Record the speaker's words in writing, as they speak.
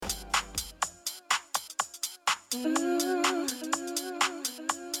Woo!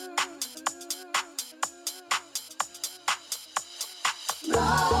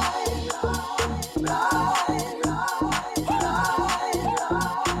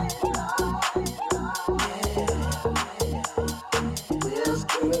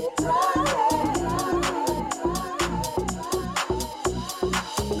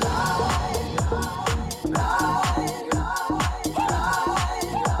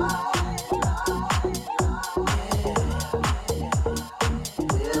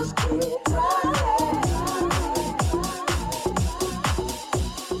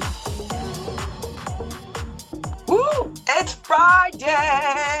 It's Friday.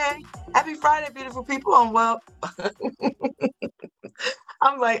 Happy Friday, beautiful people. I'm welcome.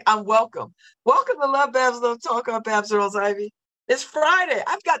 Welcome to LoveBabz LoveTalk on Babz Rawls-Ivy. It's Friday.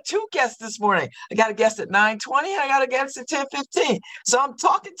 I've got two guests this morning. I got a guest at 9:20 and I got a guest at 10:15. So I'm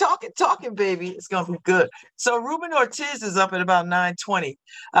talking, baby. It's gonna be good. So Ruben Ortiz is up at about 9:20.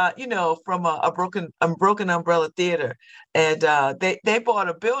 From a broken umbrella theater, and they bought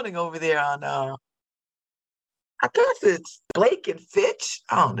a building over there on I guess it's Blake and Fitch.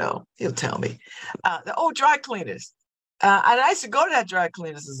 I don't know. He'll tell me. The old dry cleaners. And I used to go to that dry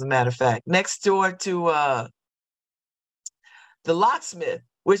cleaners, as a matter of fact, next door to the locksmith,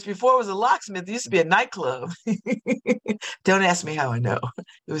 which before it was a locksmith, it used to be a nightclub. Don't ask me how I know.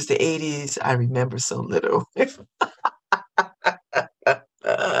 It was the 80s. I remember so little. Anyway,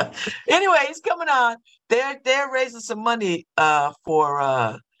 he's coming on. They're raising some money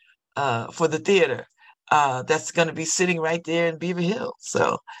for the theater. That's going to be sitting right there in Beaver Hill.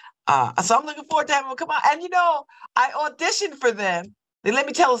 So I'm looking forward to having them come out. And, I auditioned for them. They let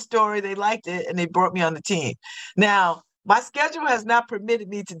me tell a story. They liked it, and they brought me on the team. Now, my schedule has not permitted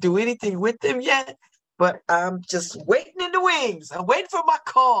me to do anything with them yet, but I'm just waiting in the wings. I'm waiting for my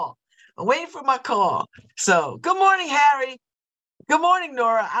call. So, good morning, Harry. Good morning,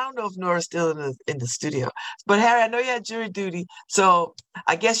 Nora. I don't know if Nora's still in the studio, but Harry, I know you had jury duty, so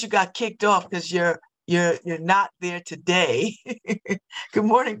I guess you got kicked off because you're not there today. Good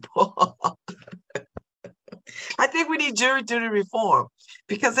morning, Paul. I think we need jury duty reform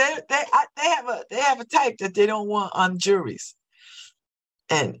because they have a type that they don't want on juries,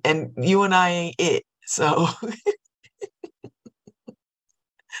 and you and I ain't it. So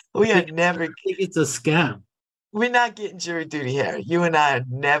we are never. I think it's a scam. We're not getting jury duty, Harry. You and I are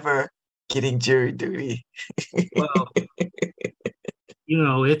never getting jury duty. Well,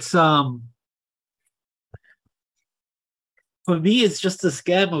 it's for me, it's just a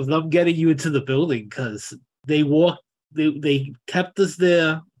scam of them getting you into the building because they kept us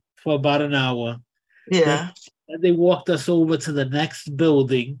there for about an hour. Yeah. And they walked us over to the next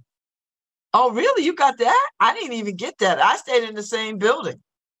building. Oh, really? You got that? I didn't even get that. I stayed in the same building.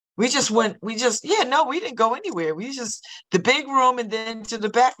 We didn't go anywhere. We just the big room and then to the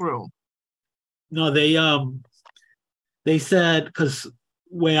back room. No, they said because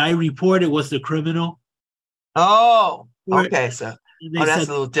where I reported was the criminal. Oh, okay. So that's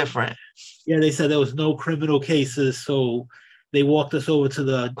a little different. Yeah, they said there was no criminal cases, so they walked us over to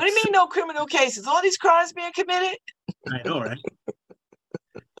the. What do you mean no criminal cases? All these crimes being committed? I know, right?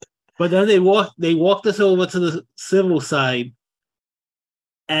 But then they walked us over to the civil side,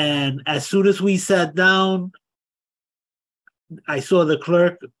 and as soon as we sat down, I saw the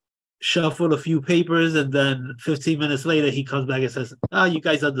clerk shuffle a few papers, and then 15 minutes later, he comes back and says, "Oh, you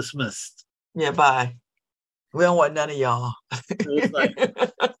guys are dismissed." Yeah, bye. We don't want none of y'all.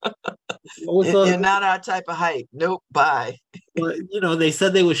 You're not our type of hype. Nope, bye. Well, they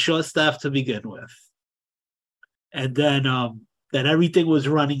said they were short-staffed to begin with. And then that everything was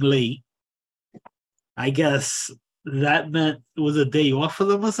running late. I guess that meant it was a day off for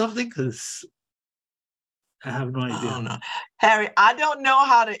them or something, because I have no idea. I don't know. Harry, I don't know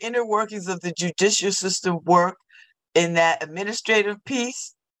how the inner workings of the judicial system work in that administrative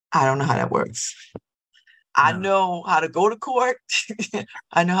piece. I don't know how that works. I know how to go to court.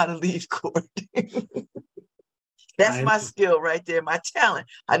 I know how to leave court. That's my skill right there, my talent.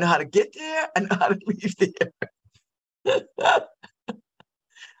 I know how to get there. I know how to leave there.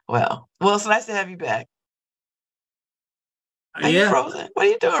 Well, it's nice to have you back. Are you frozen? What are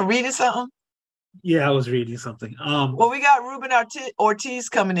you doing? Reading something? Yeah, I was reading something. Well, we got Ruben Ortiz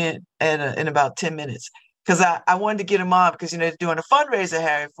coming in in about 10 minutes because I wanted to get him on because they're doing a fundraiser,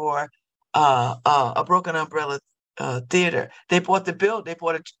 Harry, for a broken umbrella theater. They bought an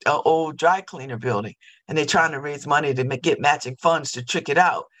old dry cleaner building, and they're trying to raise money to get matching funds to trick it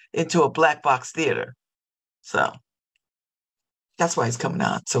out into a black box theater. So that's why he's coming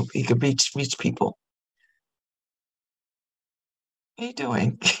on, so he could reach people. What are you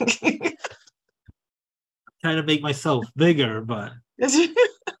doing? trying to make myself bigger, but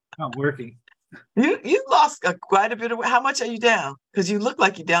not working. You lost quite a bit of weight. How much are you down? Because you look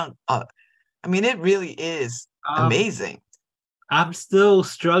like you're down. I mean, it really is amazing. I'm still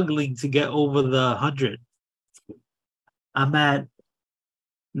struggling to get over the 100. I'm at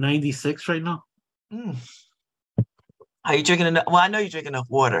 96 right now. Are you drinking enough? Well, I know you drink enough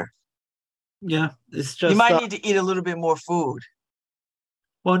water. Yeah, it's just you might need to eat a little bit more food.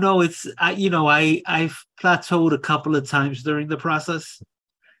 Well, no, it's I've plateaued a couple of times during the process.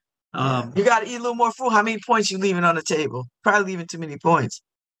 You got to eat a little more food. How many points you leaving on the table? Probably leaving too many points.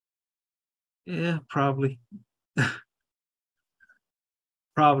 Yeah, probably.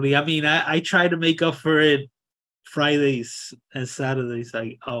 Probably. I mean, I try to make up for it Fridays and Saturdays.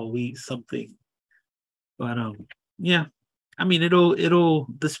 I'll eat something, but yeah. I mean,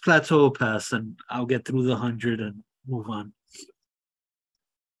 this plateau will pass, and I'll get through the 100 and move on.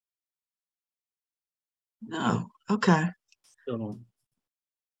 No, okay. So,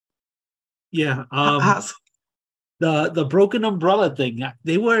 yeah. The Broken Umbrella thing.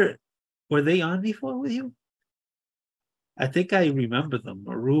 Were they on before with you? I think I remember them.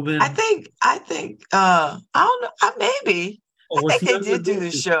 Or Ruben. I think. I don't know. Maybe. I think they did do the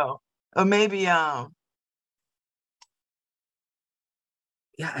show, or maybe.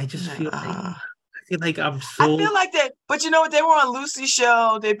 Yeah, I just feel like I'm so. I feel like that, but you know what? They were on Lucy's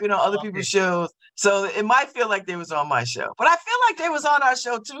show. They've been on other people's shows, so it might feel like they was on my show. But I feel like they was on our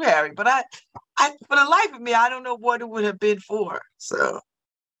show too, Harry. But I for the life of me, I don't know what it would have been for. So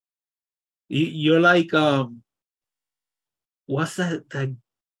you're like what's that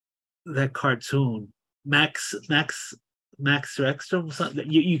cartoon? Max Rexstrom?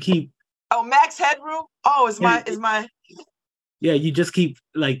 Something you keep. Oh, Max Headroom. Oh, is my. Yeah, you just keep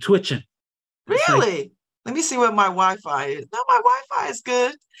like twitching. Really? Like, let me see what my Wi-Fi is. No, my Wi-Fi is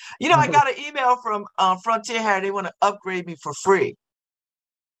good. You know, I got an email from Frontier Harry. They want to upgrade me for free.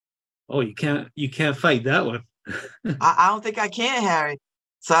 Oh, you can't fight that one. I don't think I can, Harry.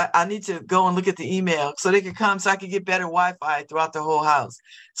 So I need to go and look at the email so they can come so I can get better Wi-Fi throughout the whole house.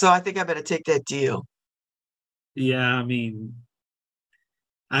 So I think I better take that deal. Yeah, I mean,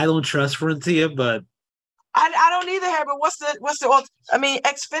 I don't trust Frontier, but I don't either, Harry. But what's the? I mean,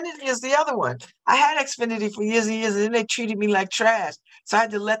 Xfinity is the other one. I had Xfinity for years and years, and then they treated me like trash. So I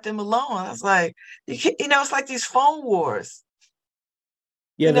had to let them alone. I was like, it's like these phone wars.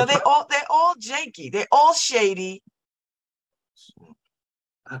 Yeah, they're all janky. They're all shady.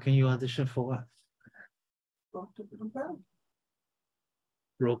 How can you audition for what?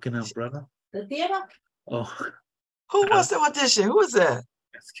 Broken Umbrella? The theater? Oh. Who wants to audition? Who is that?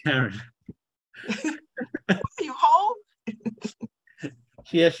 That's Karen. Are you home?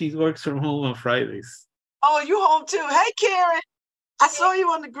 Yeah, she works from home on Fridays. Oh, you home too? Hey, Karen. I saw you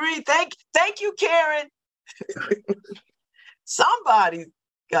on the green. Thank you, Karen. Somebody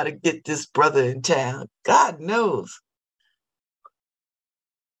got to get this brother in town. God knows.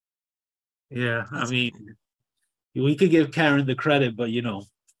 Yeah, I mean, we could give Karen the credit, but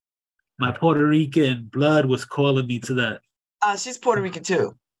my Puerto Rican blood was calling me to that. She's Puerto Rican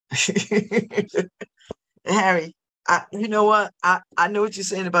too. Harry, you know what? I know what you're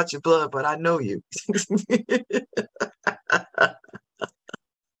saying about your blood, but I know you.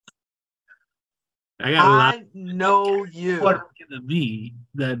 I know you. Puerto Rican than me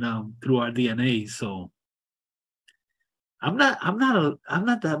than through our DNA, so I'm not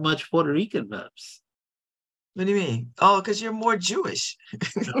that much Puerto Rican, Babz. What do you mean? Oh, because you're more Jewish.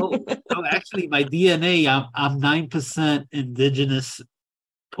 No, actually, my DNA, I'm 9% indigenous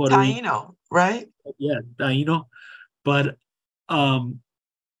Puerto Rican. Taino, right? Yeah, Taino. But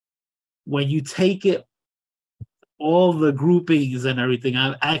when you take it, all the groupings and everything,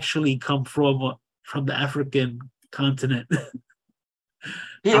 I actually come from the African continent.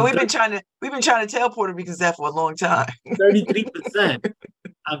 Yeah, we've been trying to tell Puerto Ricans that for a long time. 33%.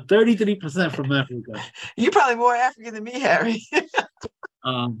 I'm 33% from Africa. You're probably more African than me, Harry.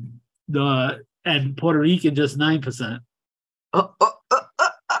 And Puerto Rican just 9%.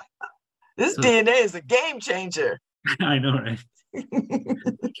 This DNA is a game changer. I know, right?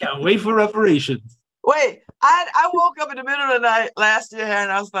 Can't wait for reparations. Wait, I woke up in the middle of the night last year, Harry,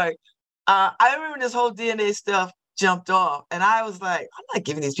 and I was like, I remember this whole DNA stuff jumped off, and I was like, I'm not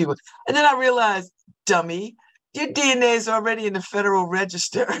giving these people. And then I realized, dummy, your DNA is already in the Federal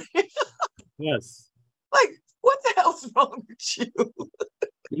Register. Yes. Like, what the hell's wrong with you?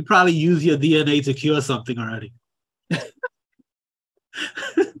 You probably use your DNA to cure something already.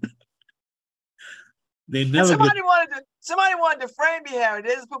 They never. Somebody wanted to frame me, Harry.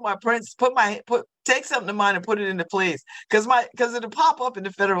 They just take something of mine and put it into place because it'll pop up in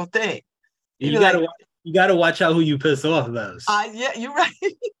the federal thing. You gotta You got to watch out who you piss off, Babz. Yeah, you're right.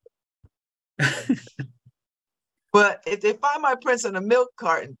 But if they find my prints on a milk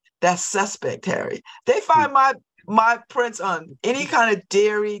carton, that's suspect, Harry. They find my prints on any kind of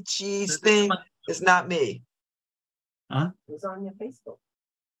dairy, cheese thing, it's not me. Huh? It's on your Facebook.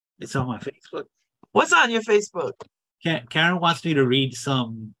 It's on my Facebook. What's on your Facebook? Karen wants me to read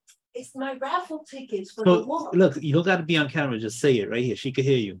some. It's my raffle tickets for the walk. Look, you don't got to be on camera. Just say it right here. She could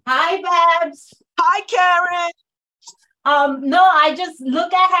hear you. Hi, Babz. Hi, Karen. No, I just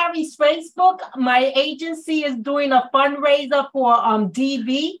look at Harry's Facebook. My agency is doing a fundraiser for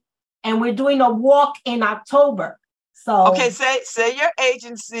DV, and we're doing a walk in October. So okay, say your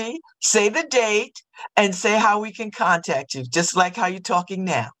agency, say the date, and say how we can contact you, just like how you're talking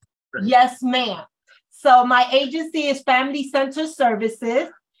now. Yes, ma'am. So my agency is Family Center Services,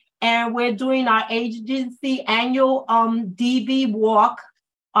 and we're doing our agency annual DV walk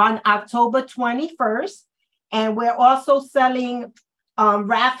on October 21st. And we're also selling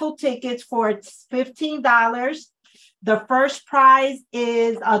raffle tickets for $15. The first prize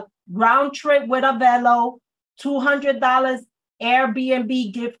is a round trip with a velo, $200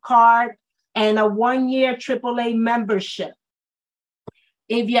 Airbnb gift card, and a 1-year AAA membership.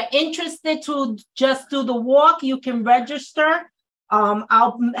 If you're interested to just do the walk, you can register.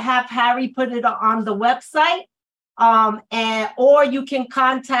 I'll have Harry put it on the website. Or you can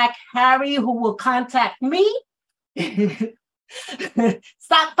contact Harry, who will contact me.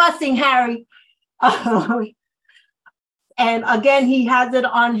 Stop fussing, Harry. And again, he has it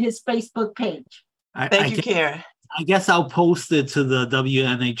on his Facebook page. Thank you, Karen. I guess I'll post it to the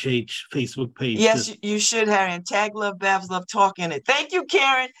WNHH Facebook page. Yes, you should, Harry, and tag LoveBabz LoveTalk in it. Thank you,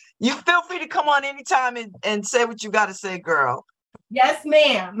 Karen. You feel free to come on anytime and say what you got to say, girl. Yes,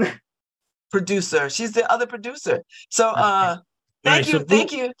 ma'am. Producer. She's the other producer. So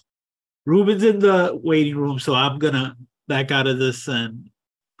thank you. Ruben's in the waiting room, so I'm gonna back out of this and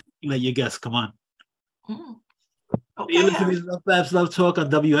let you guess. Come on. Okay, You're listening to LoveBabz LoveTalk on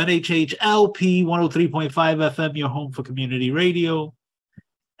WNHH LP 103.5 FM, your home for community radio.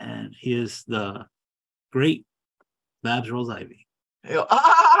 And here's the great Babz Rawls-Ivy.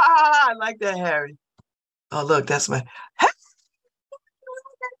 I like that, Harry. Oh, look, that's my.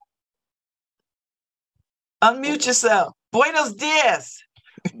 Unmute yourself. Buenos dias.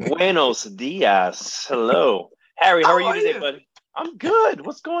 Buenos dias. Hello. Harry, how are you today, buddy? I'm good.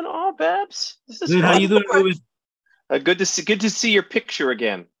 What's going on, Babz? This is good. How you doing, Ruben? Good to see your picture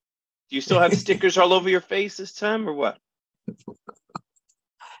again. Do you still have stickers all over your face this time, or what?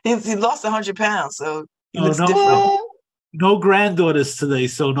 He lost 100 pounds, so he looks different. No granddaughters today,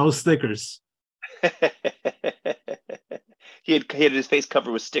 so no stickers. He had his face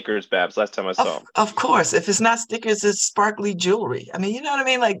covered with stickers, Babz, last time I saw him. Of course. If it's not stickers, it's sparkly jewelry. I mean, you know what I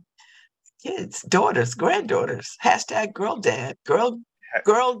mean? Like kids, daughters, granddaughters. Hashtag girl dad, girl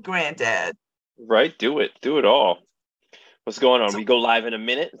granddad. Right. Do it all. What's going on? We go live in a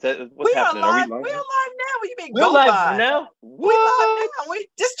minute? Is that what's happening? Are we live? We're live now. What do you mean? We're live now? We live now.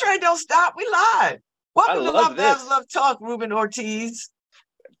 This train don't stop. We live. Welcome to LoveBabz LoveTalk, Ruben Ortiz.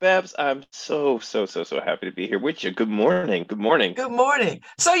 Babz, I'm so happy to be here with you. Good morning. Good morning.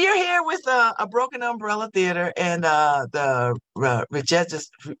 So you're here with a Broken Umbrella Theater and the Regicides.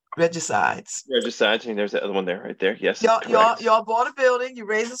 Regicides, and there's the other one there, right there. Yes. Y'all bought a building. You're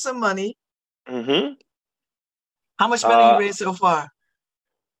raising some money. Mm-hmm. How much money you raised so far?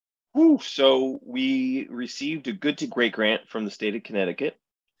 So we received a Good to Great grant from the state of Connecticut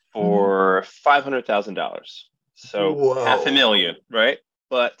for $500,000. So $500,000, right?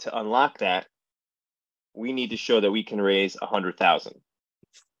 But to unlock that, we need to show that we can raise $100,000.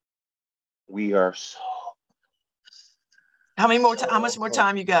 We are so. How much more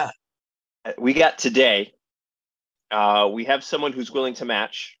time you got? We got today. We have someone who's willing to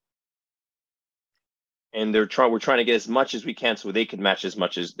match, and we're trying to get as much as we can so they can match as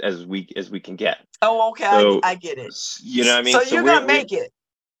much as we can get. Oh, okay, so, I get it. You know what I mean? So you're gonna make it.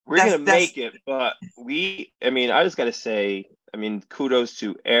 We're gonna make it, but I just gotta say. Kudos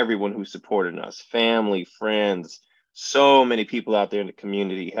to everyone who supported us, family, friends, so many people out there in the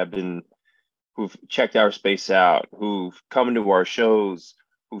community who've checked our space out, who've come into our shows,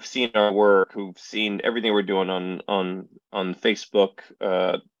 who've seen our work, who've seen everything we're doing on Facebook.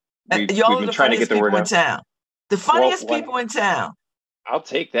 We've been trying to get the word out. Town. The funniest people in town. I'll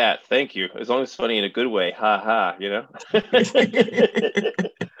take that. Thank you. As long as it's funny in a good way. Ha ha, you know?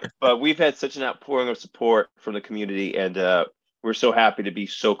 But we've had such an outpouring of support from the community, and we're so happy to be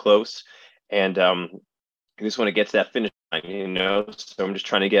so close. And I just want to get to that finish line, you know? So I'm just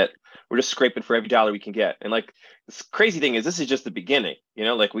trying to get we're just scraping for every dollar we can get. And like, this crazy thing is, this is just the beginning, you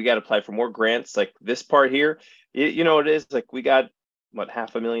know, like we got to apply for more grants. Like this part here, you know what it is? Like we got, what,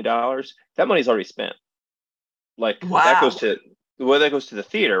 $500,000? That money's already spent. Like that Wow. goes to, that goes to the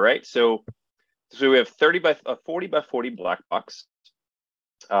theater, right? So we have 40 by 40 black box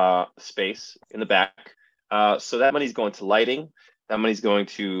space in the back. So that money's going to lighting. That money's going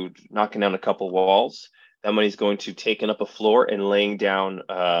to knocking down a couple walls. That money's going to taking up a floor and laying down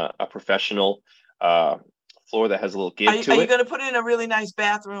a professional floor that has a little give to it. Are you going to put in a really nice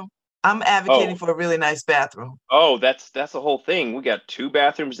bathroom? I'm advocating for a really nice bathroom. Oh, that's the whole thing. We got 2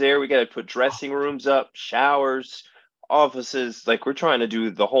 bathrooms there. We got to put dressing rooms up, showers, offices. Like we're trying to do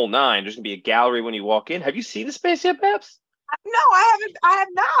the whole 9. There's gonna be a gallery when you walk in. Have you seen the space yet, Babz? No, I haven't. I have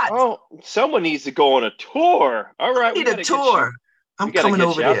not. Oh, someone needs to go on a tour. All right, I need a tour. I'm coming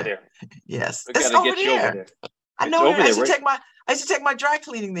over there. Yes, we it's gotta over get you there. over there. I know. I used to take my dry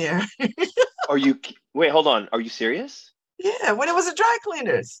cleaning there. Are you? Wait, hold on. Are you serious? Yeah, when it was a dry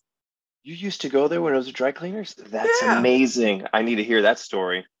cleaners. You used to go there when it was a dry cleaners? That's amazing. I need to hear that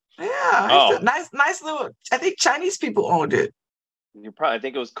story. Yeah. Nice little. I think Chinese people owned it. I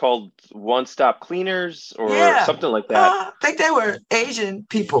think it was called One Stop Cleaners or something like that. I think they were Asian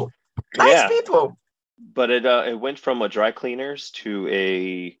people. Nice people. But it went from a dry cleaners to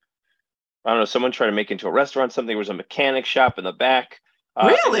I don't know, someone tried to make it into a restaurant, something. There was a mechanic shop in the back.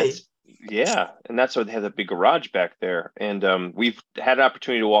 Really? And that's why they have a big garage back there. And we've had an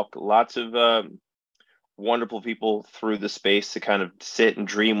opportunity to walk lots of wonderful people through the space to kind of sit and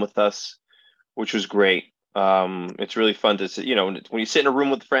dream with us, which was great. It's really fun to sit, you know, when you sit in a room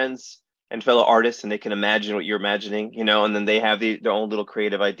with friends and fellow artists and they can imagine what you're imagining, you know, and then they have their own little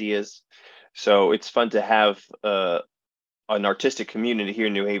creative ideas. So it's fun to have an artistic community here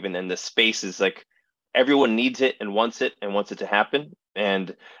in New Haven, and the space is like everyone needs it and wants it to happen.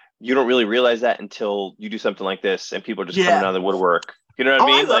 And you don't really realize that until you do something like this and people are just coming out of the woodwork. You know what I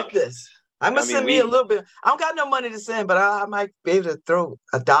mean? I love this. I must send me a little bit. I don't got no money to send, but I might be able to throw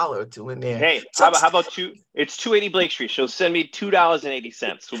 $1 or 2 in there. Hey, how about it's 280 Blake Street. She'll send me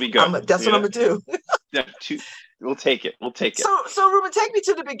 $2.80. We'll be good. That's what I'm gonna do. We'll take it. So Ruben, take me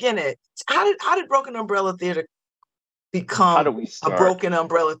to the beginning. How did Broken Umbrella Theater become a Broken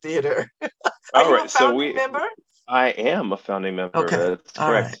Umbrella Theater? Are you a founding member? I am a founding member. Okay. That's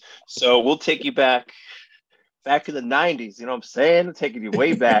correct. Right. So we'll take you back in the 90s. You know what I'm saying? I'm taking you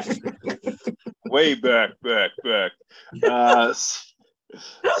way back. Way back.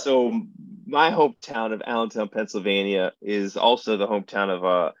 So my hometown of Allentown, Pennsylvania is also the hometown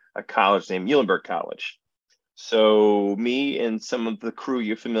of a college named Muhlenberg College. So me and some of the crew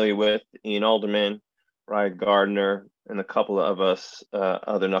you're familiar with, Ian Alderman, Ryan Gardner, and a couple of us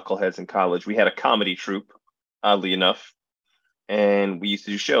other knuckleheads in college, we had a comedy troupe, oddly enough, and we used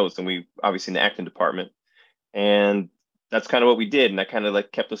to do shows, and we obviously in the acting department, and that's kind of what we did, and that kind of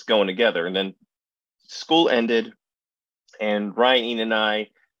like kept us going together. And then school ended, and Ryan, Ian, and I,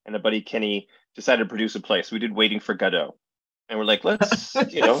 and a buddy Kenny decided to produce a play. So we did Waiting for Godot, and we're like, let's,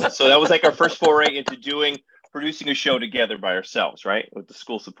 you know, so that was like our first foray into producing a show together by ourselves, right, with the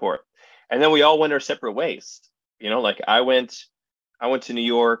school support. And then we all went our separate ways. You know, like I went to New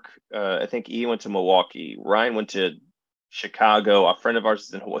York. I think Ian went to Milwaukee. Ryan went to Chicago. A friend of ours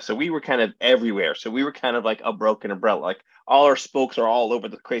is in Hawaii. So we were kind of everywhere. So we were kind of like a broken umbrella. Like all our spokes are all over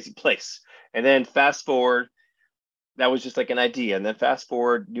the crazy place. And then fast forward, that was just like an idea. And then fast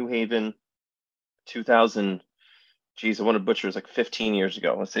forward, New Haven, 2000. Geez, I want to butcher. It was like 15 years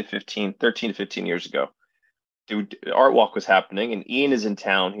ago. Let's say 13 to 15 years ago. Dude, Art Walk was happening, and Ian is in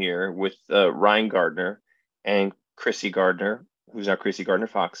town here with Ryan Gardner and Chrissy Gardner, who's now Chrissy Gardner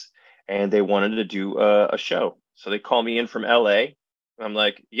Fox, and they wanted to do a show. So they called me in from LA, and I'm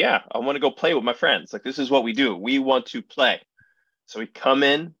like, yeah, I want to go play with my friends. Like, this is what we do. We want to play. So we come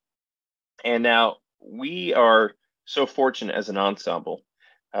in, and now we are so fortunate as an ensemble.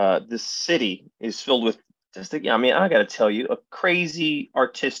 This city is filled with just, I mean, I got to tell you, a crazy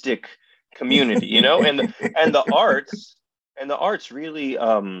artistic community, you know, and the arts really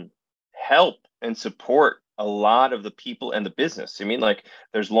help and support a lot of the people and the business. I mean, like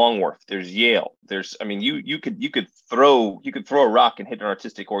there's Long Wharf, there's Yale, there's, I mean, you could throw a rock and hit an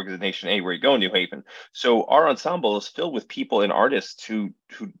artistic organization anywhere you go in New Haven. So our ensemble is filled with people and artists who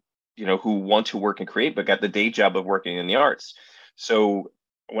you know, who want to work and create, but got the day job of working in the arts. So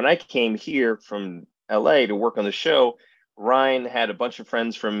when I came here from LA to work on the show, Ryan had a bunch of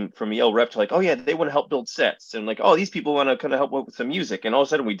friends from Yale Rep to like, oh yeah, they want to help build sets, and like, oh, these people want to kind of help with some music. And all of a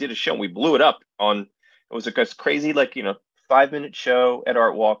sudden we did a show and we blew it up on, it was a crazy, like, you know, 5-minute show at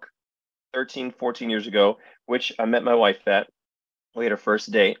Art Walk 13, 14 years ago, which I met my wife at. We had our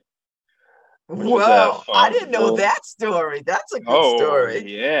first date. Well, I fun didn't know little. that story. That's a good Oh story.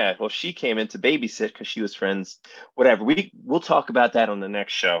 yeah. Well, she came in to babysit because she was friends. Whatever. We'll talk about that on the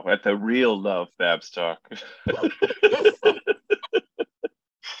next show at the real Love Babz Talk.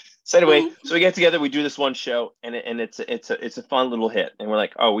 So anyway, so we get together, we do this one show, and it's a fun little hit, and we're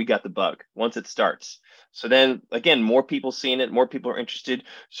like, oh, we got the bug once it starts. So then again, more people seeing it, more people are interested.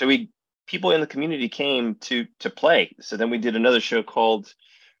 So people in the community came to play. So then we did another show called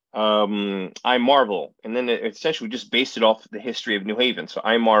I Marvel, and then essentially we just based it off the history of New Haven. So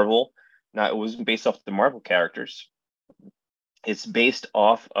I Marvel, now it wasn't based off the Marvel characters. It's based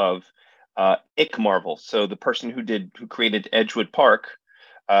off of Ick Marvel. So the person who created Edgewood Park,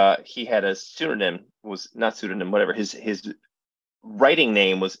 he had a pseudonym, was not pseudonym, whatever. His writing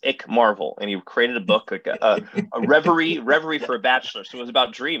name was Ick Marvel, and he created a book, like a reverie for a bachelor. So it was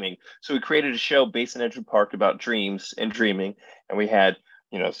about dreaming. So we created a show based in Edgewood Park about dreams and dreaming, and we had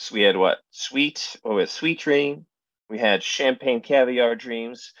what sweet dream, we had champagne caviar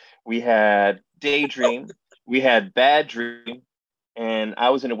dreams, we had daydream, we had bad dream, and I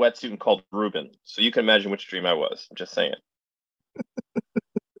was in a wetsuit and called Ruben. So you can imagine which dream I was. I'm just saying.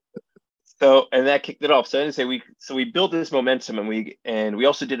 So, and that kicked it off. So I say we built this momentum, and we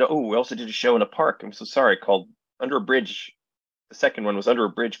also did a show in a park. I'm so sorry, called Under a Bridge. The second one was Under a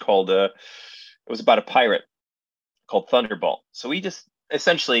Bridge, called it was about a pirate called Thunderbolt. So we just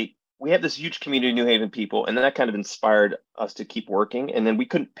essentially we have this huge community of New Haven people, and that kind of inspired us to keep working. And then we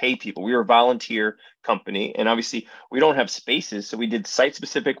couldn't pay people. We were a volunteer company, and obviously we don't have spaces, so we did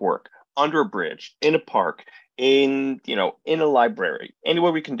site-specific work under a bridge, in a park, in a library,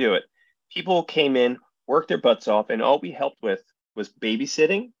 anywhere we can do it. People came in, worked their butts off, and all we helped with was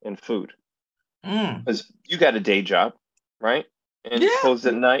babysitting and food. Because you got a day job, right? And suppose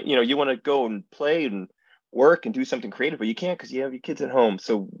at night, you want to go and play and work and do something creative, but you can't because you have your kids at home.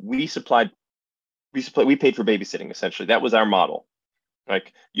 So we paid for babysitting, essentially. That was our model.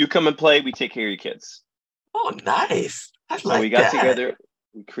 Like, you come and play, we take care of your kids. Oh, nice. So we got together,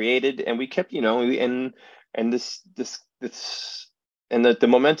 we created, and we kept, and the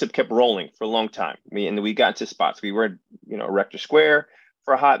momentum kept rolling for a long time. We got into spots. We were at, Rector Square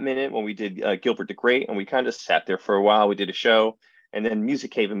for a hot minute when we did Gilbert the Great, and we kind of sat there for a while. We did a show, and then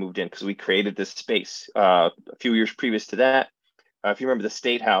Music Haven moved in because we created this space a few years previous to that. If you remember the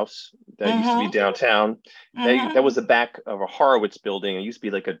State House that used to be downtown, that was the back of a Horowitz building. It used to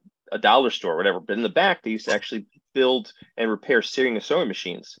be like a dollar store or whatever, but in the back they used to actually build and repair sewing and sewing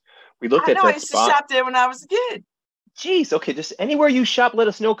machines. We looked at that I used to shop there when I was a kid. Geez, okay, just anywhere you shop, let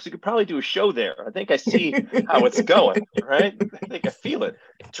us know, because we could probably do a show there. I think I see how it's going, right? I think I feel it.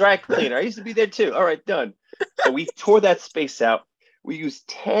 Dry cleaner. I used to be there too. All right, done. So we tore that space out. We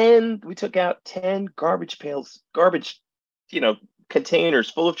took out 10 garbage containers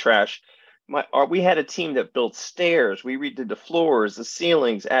full of trash. We had a team that built stairs. We redid the floors, the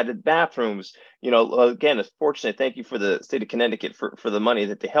ceilings, added bathrooms. Again, it's fortunate. Thank you for the state of Connecticut for the money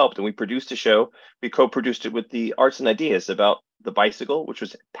that they helped. And we produced a show. We co-produced it with the Arts and Ideas about the bicycle, which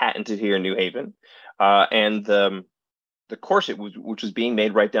was patented here in New Haven, and the corset, which was being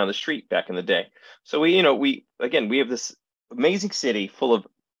made right down the street back in the day. So we have this amazing city full of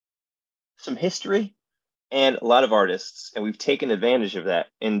some history and a lot of artists, and we've taken advantage of that.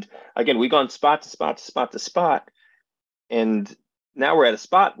 And again, we've gone spot to spot, and now we're at a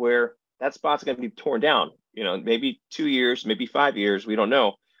spot where that spot's going to be torn down. Maybe 2 years, maybe 5 years, we don't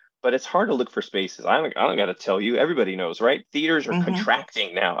know. But it's hard to look for spaces. I don't got to tell you. Everybody knows, right? Theaters are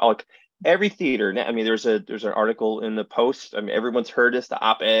contracting now. Like every theater. I mean, there's an article in the Post. I mean, everyone's heard this, the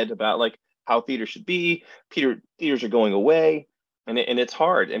op-ed about like how theaters should be. Theaters are going away. And it's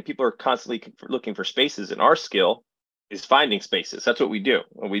hard, and people are constantly looking for spaces. And our skill is finding spaces. That's what we do.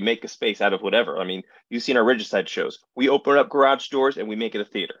 And we make a space out of whatever. I mean, you've seen our Ridgeside shows. We open up garage doors and we make it a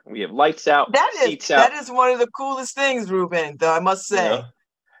theater. We have lights out, seats out. That is one of the coolest things, Ruben, though I must say.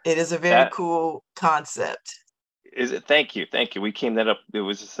 It is a very cool concept. Is it? Thank you. We came that up. It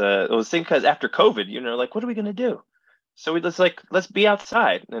was thing because after COVID, like, what are we going to do? So let's be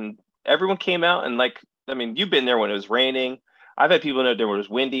outside. And everyone came out, and you've been there when it was raining. I've had people know there was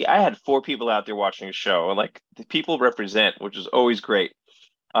windy. I had 4 people out there watching a show, and the people represent, which is always great,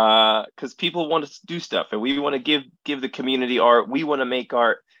 because people want to do stuff, and we want to give the community art. We want to make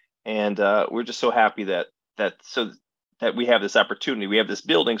art, and we're just so happy that we have this opportunity. We have this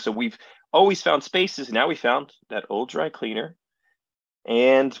building, so we've always found spaces. Now we found that old dry cleaner,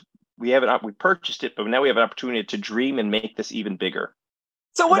 and we purchased it, but now we have an opportunity to dream and make this even bigger.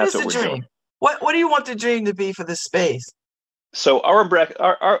 So what is the dream? What do you want the dream to be for this space? So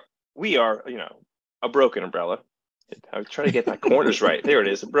we are, a broken umbrella. I'm trying to get my corners right. There it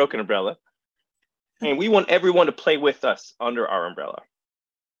is, a broken umbrella. And we want everyone to play with us under our umbrella.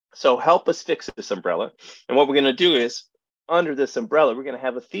 So help us fix this umbrella. And what we're going to do is, under this umbrella, we're going to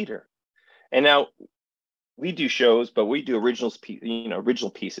have a theater. And now we do shows, but we do original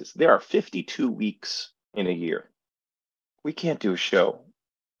pieces. There are 52 weeks in a year. We can't do a show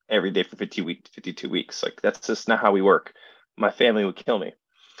every day for 52 weeks. Like, that's just not how we work. My family would kill me.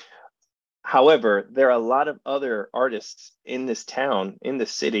 However, there are a lot of other artists in this town, in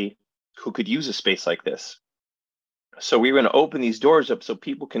this city, who could use a space like this. So we're going to open these doors up so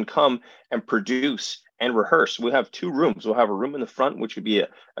people can come and produce and rehearse. We'll have 2 rooms. We'll have a room in the front, which would be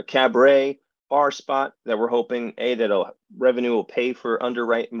a cabaret bar spot that we're hoping that revenue will pay for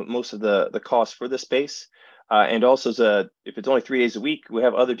underwrite most of the costs for the space. And also, if it's only 3 days a week, we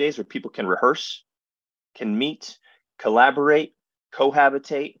have other days where people can rehearse, can meet, collaborate,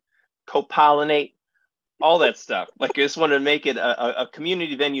 cohabitate, co-pollinate, all that stuff. Like, I just want to make it a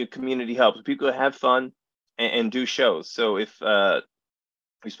community venue, community hub, so people have fun and do shows. So if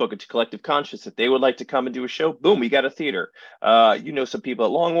we've spoken to Collective Conscious, if they would like to come and do a show, boom, we got a theater. Some people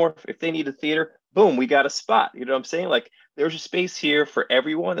at Long Wharf, if they need a theater, boom, we got a spot. You know what I'm saying? Like, there's a space here for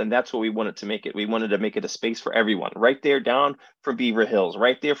everyone, and that's what we wanted to make it. We wanted to make it a space for everyone, right there down from Beaver Hills,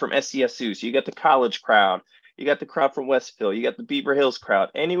 right there from SCSU. So you got the college crowd, you got the crowd from Westville, you got the Beaver Hills crowd.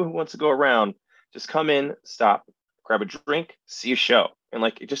 Anyone who wants to go around, just come in, stop, grab a drink, see a show, and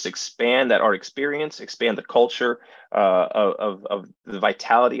like, just expand that art experience, expand the culture of the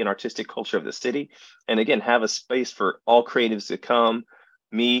vitality and artistic culture of the city, and again, have a space for all creatives to come,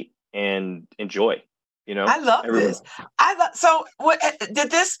 meet, and enjoy. I love this. So what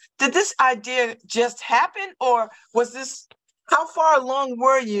did this idea just happen, or was this, how far along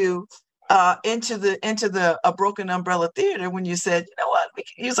were you into the A Broken Umbrella Theater when you said, you know what, we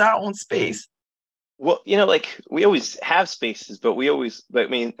can use our own space? Well, like, we always have spaces, but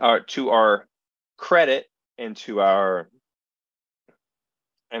to our credit and to our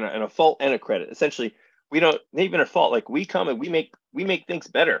and a fault and a credit, essentially, we don't even a fault. Like, we come and we make things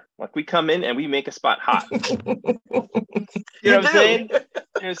better. Like, we come in and we make a spot hot. You know what I'm saying? You know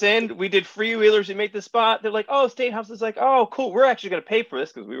what I'm saying? We did freewheelers. We make the spot. They're like, oh, State House is like, oh, cool. We're actually going to pay for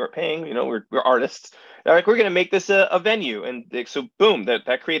this because we were paying. We're artists. They're like, we're going to make this a venue, and so boom,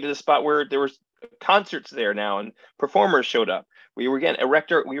 that created a spot where there was concerts there now, and performers showed up. We were in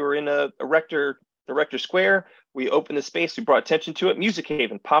the Rector Square. We opened the space. We brought attention to it. Music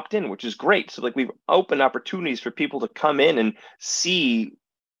Haven popped in, which is great. So, like, we've opened opportunities for people to come in and see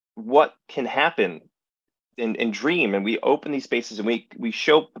what can happen and dream. And we open these spaces, and we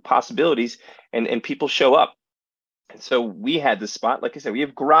show the possibilities, and people show up. And so we had this spot. Like I said, we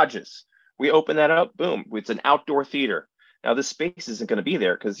have garages. We open that up. Boom. It's an outdoor theater. Now, this space isn't going to be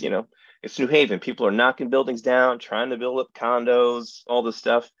there because, it's New Haven. People are knocking buildings down, trying to build up condos, all this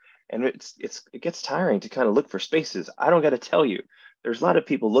stuff. And it gets tiring to kind of look for spaces. I don't got to tell you, there's a lot of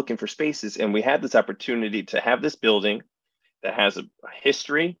people looking for spaces, and we had this opportunity to have this building that has a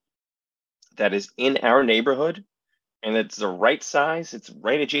history, that is in our neighborhood, and it's the right size. It's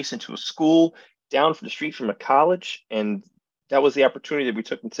right adjacent to a school, down from the street from a college, and that was the opportunity that we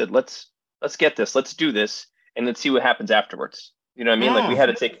took and said, let's get this, let's do this, and then see what happens afterwards. You know what I mean? Like, we had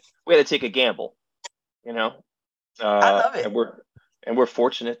to take a gamble. I love it. And we're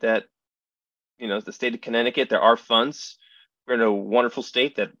fortunate that, the state of Connecticut, there are funds. We're in a wonderful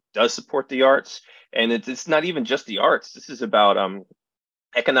state that does support the arts. And it's not even just the arts. This is about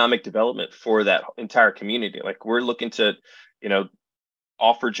economic development for that entire community. Like, we're looking to,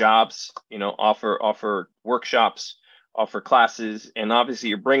 offer jobs, offer workshops, offer classes. And obviously,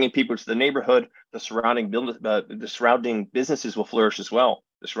 you're bringing people to the neighborhood. The surrounding businesses will flourish as well.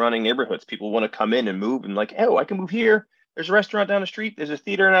 The surrounding neighborhoods, people want to come in and move, and like, oh, I can move here. There's a restaurant down the street. There's a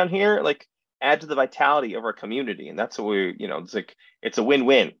theater down here. Like, add to the vitality of our community. And that's what it's a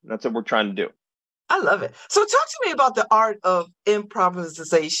win-win. That's what we're trying to do. I love it. So talk to me about the art of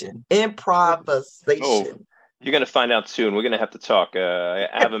improvisation. Oh, you're going to find out soon. We're going to have to talk. I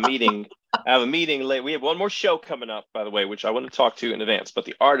have a meeting. Late. We have one more show coming up, by the way, which I want to talk to in advance. But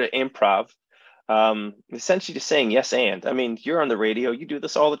the art of improv, essentially just saying yes and. I mean, you're on the radio. You do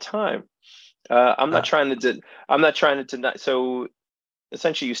this all the time. I'm not trying to deny. So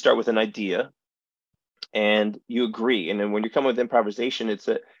essentially, you start with an idea, and you agree. And then when you come with improvisation, it's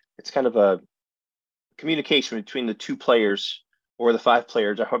kind of a communication between the 2 players or the 5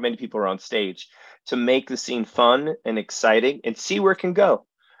 players, or how many people are on stage, to make the scene fun and exciting, and see where it can go.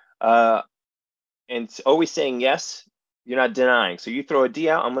 And it's always saying yes. You're not denying. So you throw a D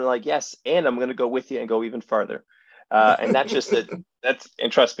out, I'm gonna like yes, and I'm gonna go with you and go even farther. And that's just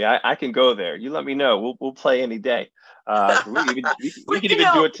and trust me, I can go there. You let me know. We'll play any day. We can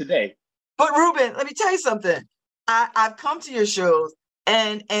even do it today. But Ruben, let me tell you something. I've come to your shows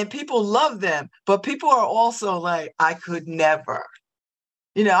and people love them, but people are also like, I could never.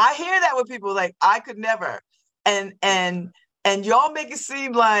 I hear that with people like, I could never. And y'all make it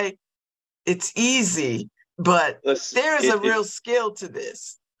seem like it's easy, but there's a real skill to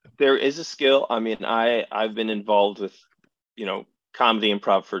this. There is a skill. I mean, I've been involved with, comedy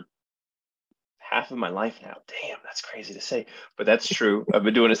improv for half of my life now. Damn, that's crazy to say, but that's true. I've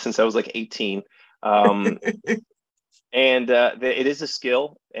been doing it since I was like 18. And it is a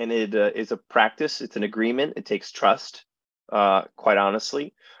skill, and it is a practice. It's an agreement. It takes trust, quite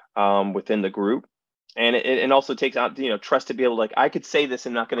honestly, within the group. And it also takes out, trust to be able to, like, I could say this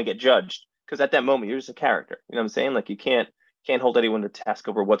and not going to get judged, because at that moment, you're just a character. You know what I'm saying? Like, you can't hold anyone to task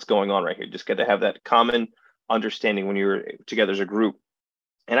over what's going on right here. You just got to have that common understanding when you're together as a group.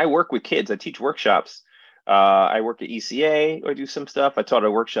 And I work with kids. I teach workshops. I work at ECA. I do some stuff. I taught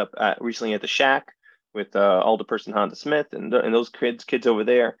a workshop recently at the Shack with Alderperson Honda Smith and those kids over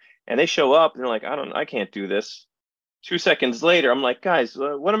there. And they show up and they're like, I can't do this. 2 seconds later, I'm like, guys,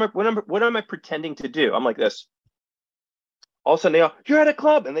 what am I pretending to do? I'm like this. All of a sudden, you're at a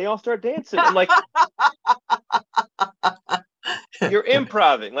club, and they all start dancing. I'm like, you're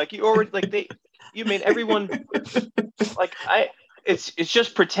improvising. Like, you already, like, you made everyone, like, it's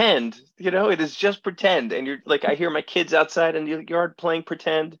just pretend, it is just pretend. And you're like, I hear my kids outside in the yard playing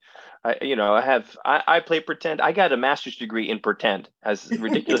pretend. I play pretend. I got a master's degree in pretend, as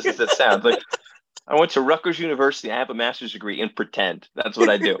ridiculous as it sounds. Like, I went to Rutgers University. I have a master's degree in pretend. That's what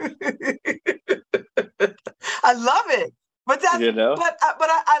I do. I love it. But that's, but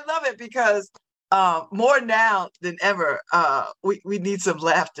I love it because more now than ever, we need some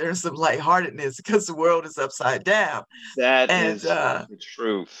laughter and some lightheartedness because the world is upside down. That is the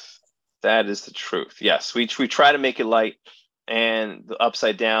truth. That is the truth. Yes, we try to make it light and the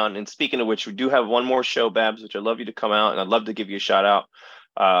upside down. And speaking of which, we do have one more show, Babz, which I'd love you to come out, and I'd love to give you a shout out.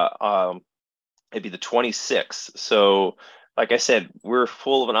 It'd be the 26th. So, like I said, we're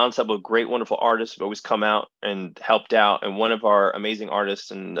full of an ensemble of great, wonderful artists who've always come out and helped out. And one of our amazing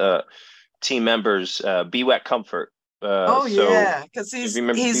artists and team members, BWAC Comfort. Yeah, because he's in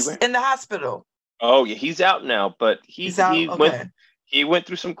the hospital. Oh yeah, he's out now, but he went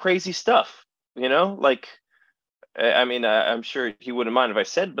through some crazy stuff. Like, I mean, I'm sure he wouldn't mind if I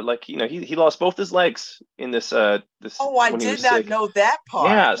said, but like, he lost both his legs in this. I did not know that part.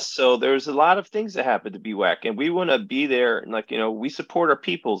 Yeah, so there's a lot of things that happened to BWAC, and we want to be there, and like, we support our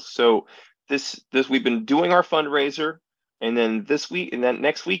people. So this we've been doing our fundraiser, and then this week and then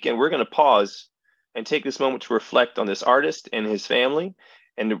next weekend we're going to pause and take this moment to reflect on this artist and his family.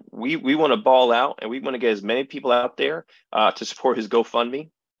 And we want to ball out, and we want to get as many people out there to support his GoFundMe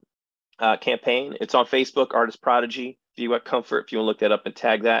campaign. It's on Facebook, Artist Prodigy, BWAC Comfort, if you want to look that up and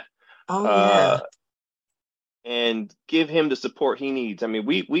tag that. And give him the support he needs. I mean,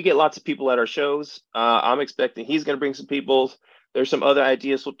 we get lots of people at our shows. I'm expecting he's going to bring some people. There's some other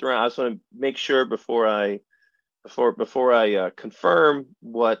ideas flipped around. I just want to make sure before I confirm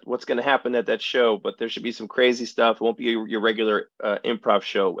what's going to happen at that show. But there should be some crazy stuff. It won't be your regular improv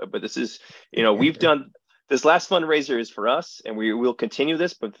show. But this is, we've done this last fundraiser is for us, and we will continue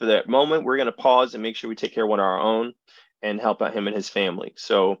this. But for that moment, we're going to pause and make sure we take care of one of our own and help out him and his family.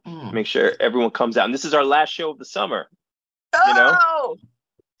 So make sure everyone comes out. And this is our last show of the summer.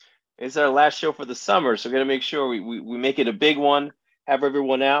 It's our last show for the summer. So we're going to make sure we make it a big one, have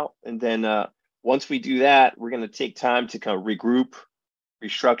everyone out. And then once we do that, we're going to take time to kind of regroup,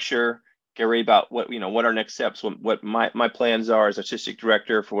 restructure, get ready about what our next steps, what my plans are as artistic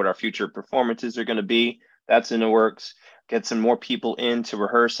director for what our future performances are going to be. That's in the works. Get some more people in to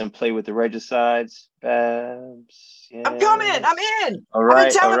rehearse and play with the regicides. Babz, yeah. I'm coming. I'm in. All right.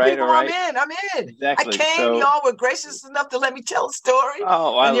 I've been telling people all right. I'm in. Exactly. I came. Y'all were gracious enough to let me tell a story.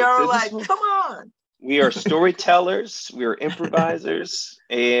 And y'all were like, come on. We are storytellers. We are improvisers,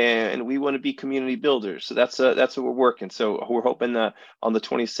 and we want to be community builders. So that's what we're working. So we're hoping that on the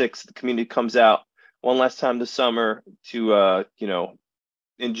 26th, the community comes out one last time this summer to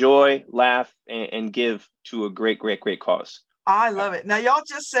enjoy, laugh, and give to a great cause. I love it. Now, y'all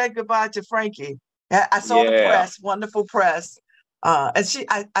just said goodbye to Frankie. I saw the press, wonderful press. And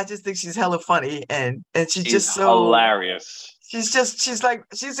I just think she's hella funny, and she's just so hilarious. She's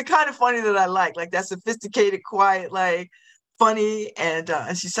the kind of funny that I like that sophisticated, quiet, like funny, and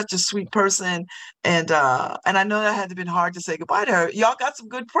she's such a sweet person. And I know that had to been hard to say goodbye to her. Y'all got some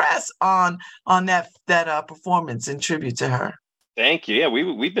good press on that performance in tribute to her. Thank you. Yeah,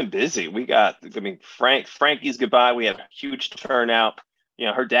 we've been busy. We got, Frankie's goodbye. We had a huge turnout.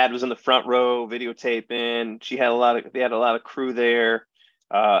 Her dad was in the front row videotaping. They had a lot of crew there.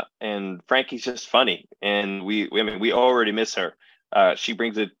 And Frankie's just funny, and I mean, we already miss her. She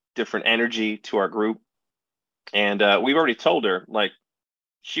brings a different energy to our group, and we've already told her, like,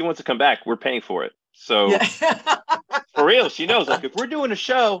 she wants to come back. We're paying for it. So Yeah. for real, she knows, like, if we're doing a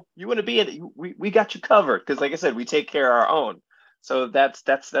show, you want to be in it, we got you covered. Because like I said, we take care of our own. So that's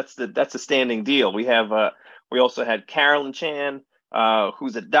a standing deal. We also had Carolyn Chan,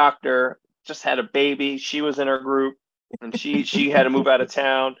 who's a doctor, just had a baby. She was in our group, and she had to move out of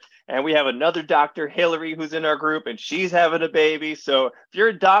town. And we have another doctor, Hillary, who's in our group, and she's having a baby. So if you're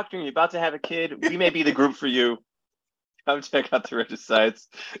a doctor and you're about to have a kid, we may be the group for you. Come check out the Regicides.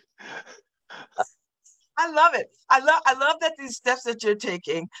 I love it. I love that these steps that you're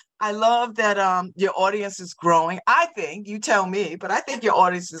taking. I love that your audience is growing. I think, you tell me, but I think your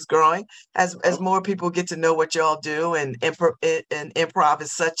audience is growing as more people get to know what y'all do. And improv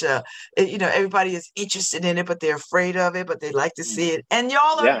is such a, everybody is interested in it, but they're afraid of it, but they like to see it. And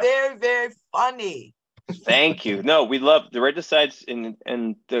y'all are very, very funny. Thank you. No, we love the Regicides, and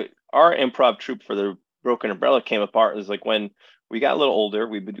our improv troupe for the Broken Umbrella came apart. It was like when we got a little older,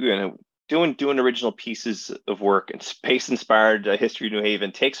 we've been doing original pieces of work, and space inspired history of New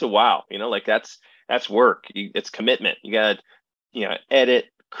Haven takes a while, like that's work. It's commitment. You got to, edit,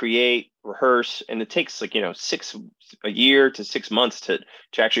 create, rehearse, and it takes like, a year to 6 months to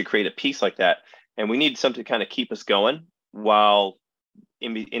actually create a piece like that. And we need something to kind of keep us going while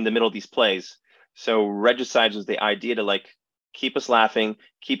in the middle of these plays. So Regicides was the idea to like keep us laughing,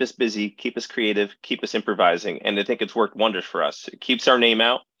 keep us busy, keep us creative, keep us improvising. And I think it's worked wonders for us. It keeps our name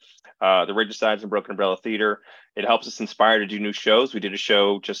out. The Regicides and Broken Umbrella Theater. It helps us inspire to do new shows. We did a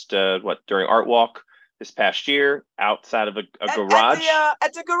show just during Art Walk this past year outside of a garage.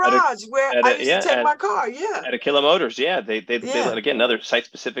 At the garage where I used to take my car. Yeah. At Aquila Motors. Yeah. They again, another site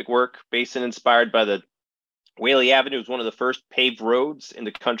specific work based and inspired by the Whaley Avenue. Was one of the first paved roads in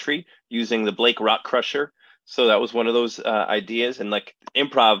the country using the Blake Rock Crusher. So that was one of those ideas, and like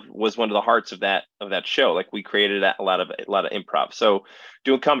improv was one of the hearts of that show. Like we created a lot of improv. So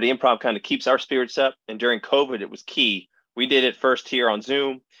doing comedy improv kind of keeps our spirits up. And during COVID, it was key. We did it first here on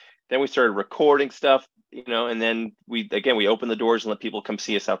Zoom, then we started recording stuff, and then we opened the doors and let people come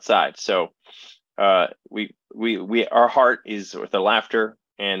see us outside. So we our heart is with the laughter,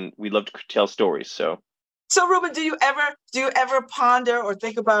 and we love to tell stories. So Ruben, do you ever ponder or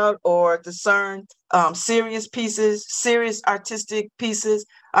think about or discern serious pieces, serious artistic pieces?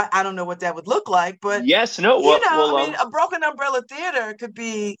 I don't know what that would look like, but yes, no. Well, a Broken Umbrella Theater could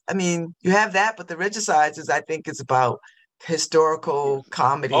be. I mean, you have that, but the Regicides is about historical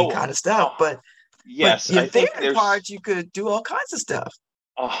comedy kind of stuff. But yes, but your theater part, you could do all kinds of stuff.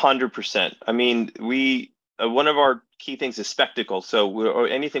 100%. I mean, one of our key things is spectacle. So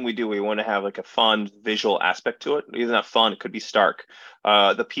anything we do, we want to have like a fun visual aspect to it. Either not fun, it could be stark.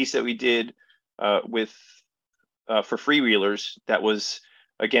 The piece that we did for Freewheelers, that was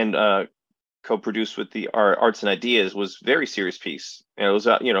again co-produced with the Arts and Ideas, was a very serious piece. And it was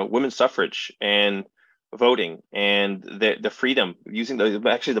women's suffrage and voting and the freedom, using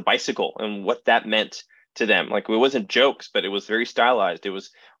the bicycle and what that meant to them. Like, it wasn't jokes, but it was very stylized. It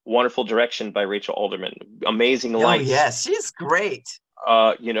was wonderful direction by Rachel Alderman. Amazing lights. Oh yes, she's great.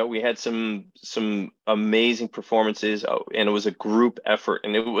 We had some amazing performances, and it was a group effort,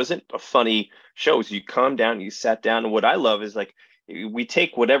 and it wasn't a funny show. So you calm down, you sat down, and what I love is like we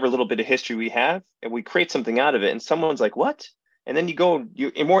take whatever little bit of history we have and we create something out of it, and someone's like, what? And then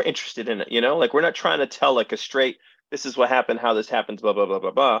you're more interested in it, like we're not trying to tell like a straight, this is what happened, how this happens, blah, blah, blah,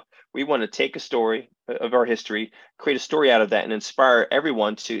 blah, blah. We want to take a story of our history, create a story out of that, and inspire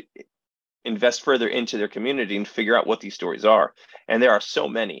everyone to invest further into their community and figure out what these stories are. And there are so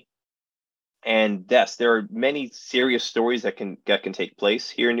many. And yes, there are many serious stories that can take place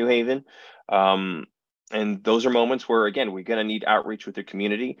here in New Haven. And those are moments where, again, we're going to need outreach with the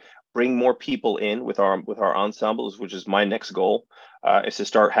community, bring more people in with our ensembles, which is my next goal, is to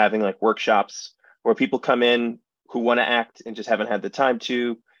start having like workshops where people come in who want to act and just haven't had the time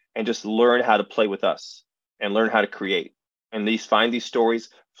to, and just learn how to play with us and learn how to create. And find these stories,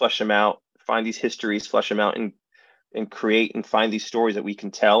 flesh them out, find these histories, flesh them out, and create and find these stories that we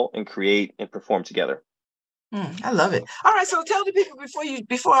can tell and create and perform together. I love it. All right, so tell the people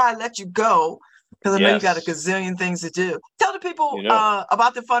before I let you go, because I know you got a gazillion things to do. Tell the people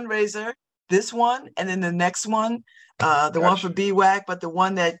about the fundraiser, this one, and then the next one, the one for BWAC, but the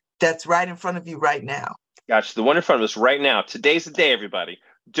one that's right in front of you right now. Gotcha. The one in front of us right now. Today's the day, everybody.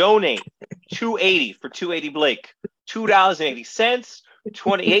 Donate $280 for 280 Blake. $2.80,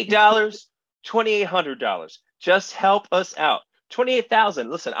 $28, $2,800. Just help us out. $28,000.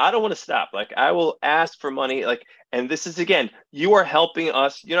 Listen, I don't want to stop. Like, I will ask for money. Like, And this is, again, you are helping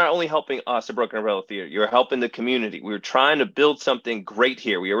us. You're not only helping us at Broken Umbrella Theater, you're helping the community. We're trying to build something great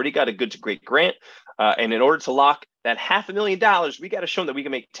here. We already got a good to great grant. And in order to lock that $500,000, we got to show them that we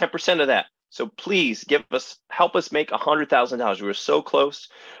can make 10% of that. So please help us make $100,000. We were so close.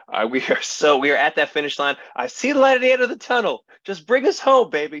 We are at that finish line. I see the light at the end of the tunnel. Just bring us home,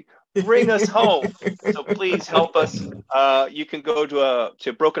 baby. Bring us home. So please help us. You can go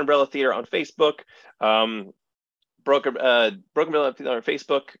to Broken Umbrella Theater on Facebook. Broken Umbrella Theater on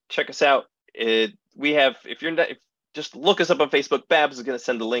Facebook. Check us out. Just look us up on Facebook. Babz is going to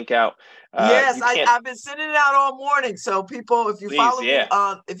send the link out. Yes, I've been sending it out all morning. So people, if you follow me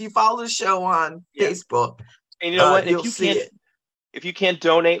if you follow the show on Facebook, and you know what, you'll see it. If you can't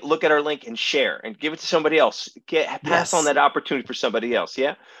donate, look at our link and share and give it to somebody else. Pass on that opportunity for somebody else.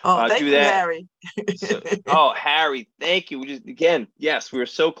 Yeah. Thank you, Harry. Harry, thank you. We were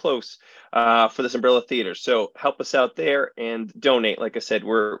so close for this Umbrella Theater. So help us out there and donate. Like I said,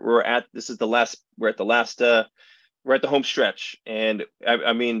 we're at the home stretch, and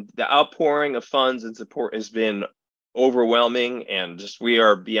I mean, the outpouring of funds and support has been overwhelming, and just we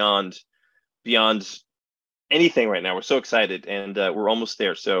are beyond anything right now. We're so excited, and we're almost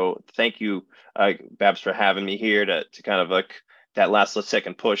there. So thank you, Babz, for having me here to kind of like that last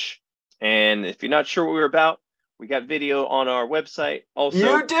second push. And if you're not sure what we're about, we got video on our website. Also,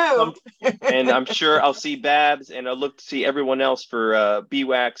 you do, and I'm sure I'll see Babz, and I'll look to see everyone else for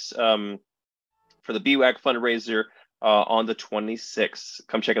BWAC's for the BWAC fundraiser on the 26th.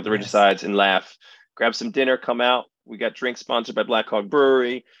 Come check out the Ridgesides and laugh. Grab some dinner, come out. We got drinks sponsored by Black Hawk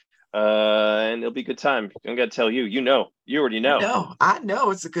Brewery, and it'll be a good time. I'm going to tell you, you already know. No, I know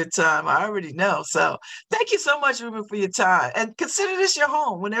it's a good time. I already know. So thank you so much, Ruben, for your time. And consider this your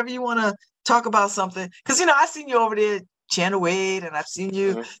home whenever you want to talk about something. Because, I seen you over there, Channel 8, and I've seen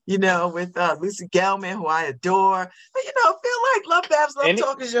you, with Lucy Gelman, who I adore. But, feel like LoveBabz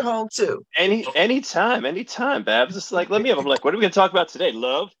LoveTalk is your home, too. Anytime, Babz. It's like, let me have. I'm like, what are we going to talk about today?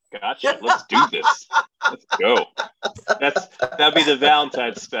 Love? Gotcha. Let's do this. Let's go. That'd be the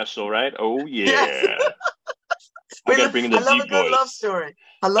Valentine's special, right? Oh, yeah. Yes. I got to bring in the deep voice. I love a good love story.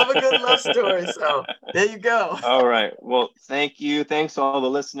 I love a good love story. So there you go. All right. Well, thank you. Thanks to all the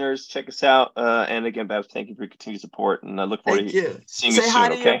listeners. Check us out. And again, Babz, thank you for your continued support. And I look forward to seeing you soon. Say hi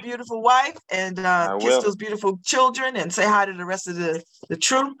to your beautiful wife and kiss those beautiful children, and say hi to the rest of the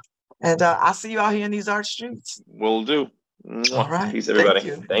troop. And I'll see you out here in these art streets. Will do. All right. Peace, everybody.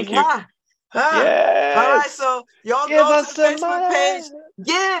 Thank you. Yes. All right, so y'all go to the Facebook page.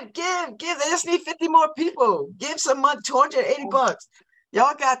 Give. They just need 50 more people. Give some money, $280.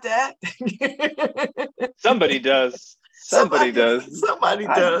 Y'all got that. Somebody does. Somebody does.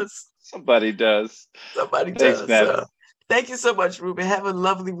 Thanks, so, thank you so much, Ruben. Have a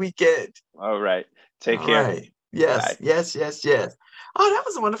lovely weekend. All right. Take care. Right. Yes. Bye. Yes. Oh, that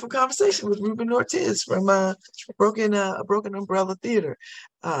was a wonderful conversation with Ruben Ortiz from Broken Umbrella Theater,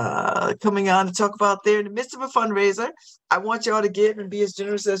 coming on to talk about there in the midst of a fundraiser. I want y'all to give and be as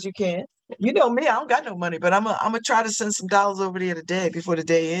generous as you can. You know me, I don't got no money, but I'm gonna try to send some dollars over there today before the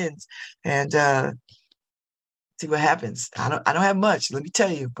day ends, and see what happens. I don't have much, let me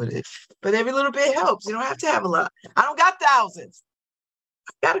tell you, but every little bit helps. You don't have to have a lot. I don't got thousands.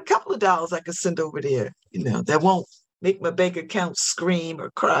 I got a couple of dollars I can send over there. That won't make my bank account scream or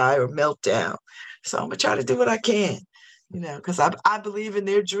cry or melt down. So I'm gonna try to do what I can, because I believe in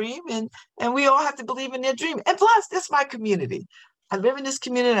their dream, and we all have to believe in their dream. And plus, this is my community. I live in this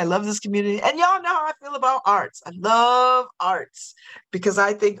community. I love this community. And y'all know how I feel about arts. I love arts because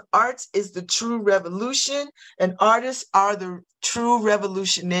I think arts is the true revolution, and artists are the true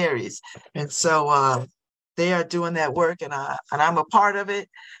revolutionaries. And so they are doing that work, and I'm a part of it.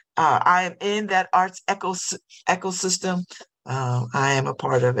 I am in that arts ecosystem. I am a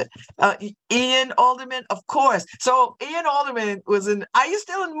part of it. Ian Alderman, of course. So Ian Alderman are you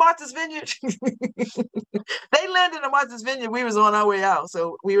still in Martha's Vineyard? They landed in Martha's Vineyard. We was on our way out.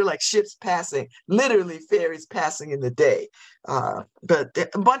 So we were like ships passing, literally ferries passing in the day. But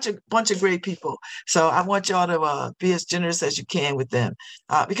a bunch of great people. So I want y'all to be as generous as you can with them,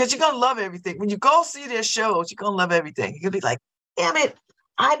 because you're going to love everything. When you go see their shows, you're going to love everything. You're going to be like, damn it,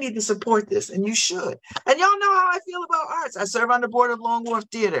 I need to support this, and you should. And y'all know how I feel about arts. I serve on the board of Long Wharf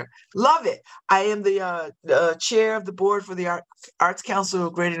Theater. Love it. I am the chair of the board for the Arts Council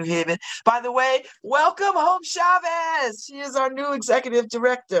of Greater New Haven. By the way, welcome Hope Chavez. She is our new executive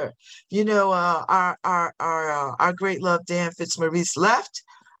director. Our great love Dan Fitzmaurice left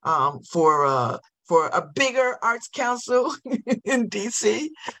for for a bigger arts council in DC,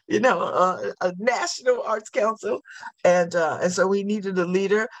 a national arts council. And so we needed a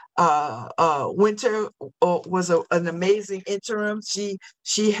leader. Winter was an amazing interim.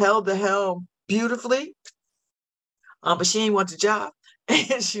 She held the helm beautifully, but she ain't want the job.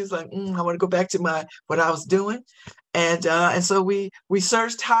 And she was like, I want to go back to what I was doing. And so we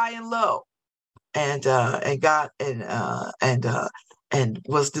searched high and low, and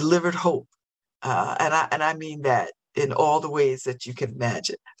was delivered hope. And I mean that in all the ways that you can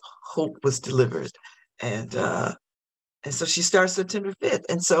imagine. Hope was delivered. And so she starts September 5th.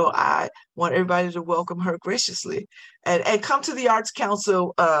 And so I want everybody to welcome her graciously and come to the Arts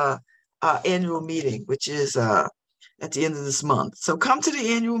Council annual meeting, which is at the end of this month. So come to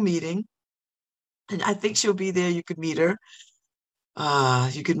the annual meeting, and I think she'll be there. You could meet her.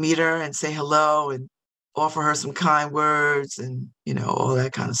 You could meet her and say hello and offer her some kind words and, all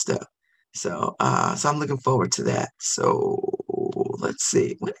that kind of stuff. So I'm looking forward to that. So let's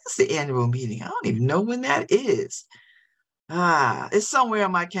see. When is the annual meeting? I don't even know when that is. It's somewhere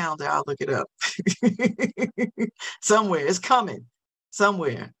on my calendar. I'll look it up. Somewhere. It's coming.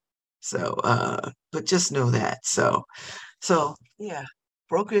 Somewhere. So, but just know that. So yeah.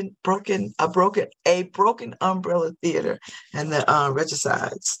 A broken umbrella theater and the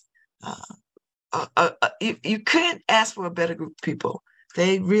Regicides. You couldn't ask for a better group of people.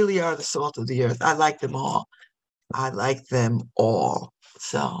 They really are the salt of the earth. I like them all.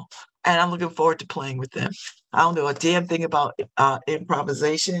 So, and I'm looking forward to playing with them. I don't know a damn thing about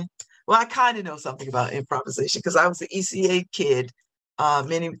improvisation. Well, I kind of know something about improvisation because I was an ECA kid.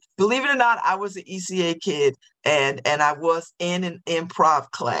 Believe it or not, I was an ECA kid, and I was in an improv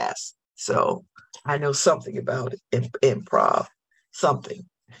class. So I know something about improv, something.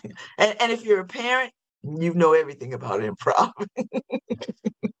 And if you're a parent, you know everything about improv.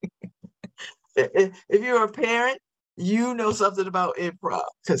 If you're a parent, you know something about improv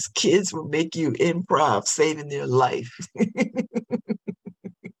because kids will make you improv, saving their life.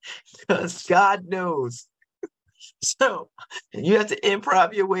 Because God knows. So you have to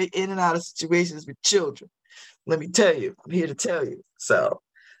improv your way in and out of situations with children. Let me tell you, I'm here to tell you. So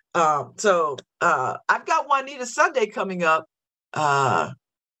I've got Juanita Sunday coming up. I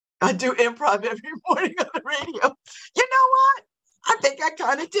do improv every morning on the radio. You know what? I think I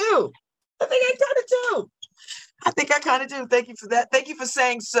kind of do. Thank you for that. Thank you for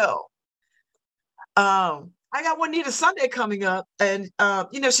saying so. I got Juanita Sunday coming up, and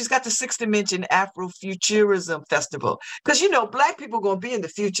she's got the Sixth Dimension Afrofuturism Festival because Black people gonna be in the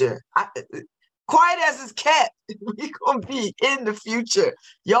future. Quiet as it's kept, we gonna be in the future.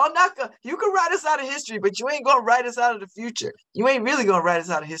 Y'all not gonna. You can write us out of history, but you ain't gonna write us out of the future. You ain't really gonna write us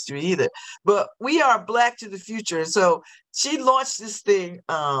out of history either. But we are Black to the future, and so she launched this thing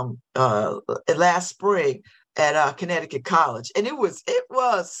last spring at Connecticut College, and it was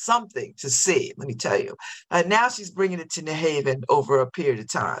something to see. Let me tell you. Now she's bringing it to New Haven over a period of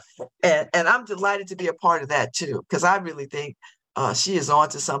time, and I'm delighted to be a part of that too, because I really think she is on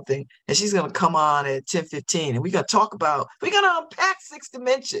to something, and she's going to come on at 10:15, and we're going to unpack Sixth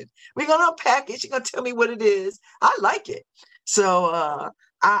Dimension. We're going to unpack it. She's going to tell me what it is. I like it. So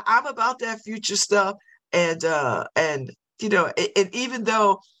I'm about that future stuff, and even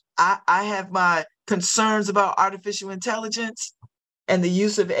though I have my concerns about artificial intelligence and the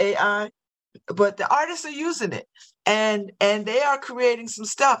use of AI, but the artists are using it, and they are creating some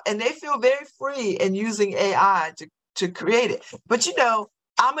stuff, and they feel very free in using AI to create it. But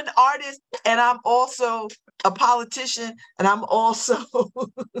I'm an artist, and I'm also a politician, and I'm also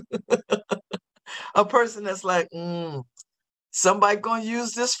a person that's like, somebody gonna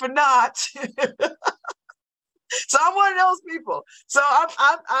use this for naught. So I'm one of those people. So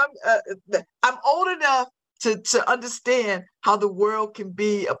I'm old enough to understand how the world can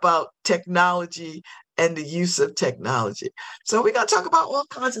be about technology and the use of technology. So we're gonna talk about all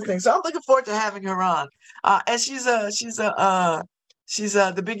kinds of things. So I'm looking forward to having her on. And she's the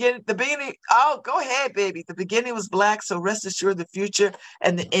beginning. Oh, go ahead, baby. The beginning was Black, so rest assured the future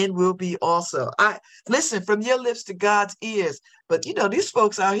and the end will be also. Listen, from your lips to God's ears. But these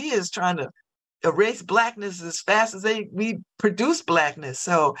folks out here is trying to erase Blackness as fast as we produce Blackness.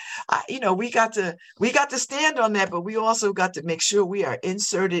 So, we got to stand on that, but we also got to make sure we are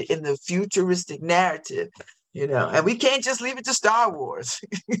inserted in the futuristic narrative, and we can't just leave it to Star Wars.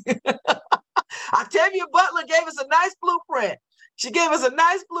 Octavia Butler gave us a nice blueprint. She gave us a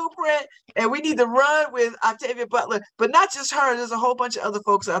nice blueprint, and we need to run with Octavia Butler, but not just her. There's a whole bunch of other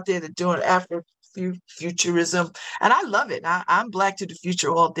folks out there that doing Afrofuturism, and I love it. I'm Black to the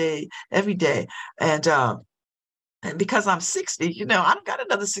future all day, every day, and And because I'm 60, I've got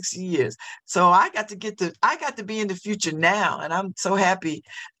another 60 years. So I got to be in the future now. And I'm so happy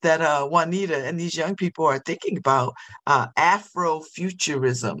that Juanita and these young people are thinking about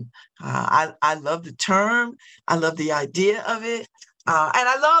Afrofuturism. I love the term. I love the idea of it. And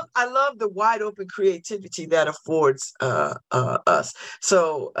I love the wide open creativity that affords us.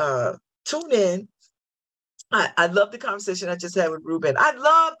 So tune in. I love the conversation I just had with Ruben. I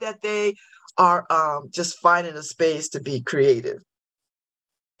love that they are just finding a space to be creative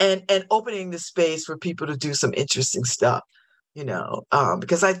and opening the space for people to do some interesting stuff,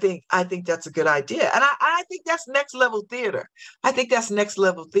 because I think that's a good idea. And I think that's next level theater.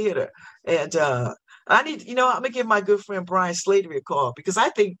 And I need, I'm gonna give my good friend Brian Slatery a call, because I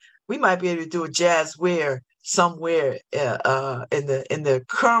think we might be able to do a jazz wear somewhere in the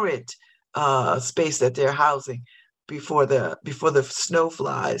current space that they're housing before the snow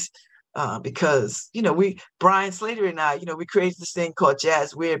flies. Because Brian Slater and I, we created this thing called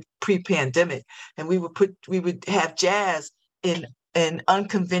Jazz Weird pre-pandemic, and we would have jazz in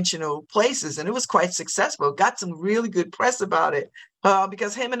unconventional places, and it was quite successful. Got some really good press about it,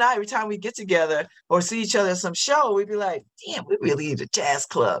 because him and I, every time we get together or see each other at some show, we'd be like, "Damn, we really need a jazz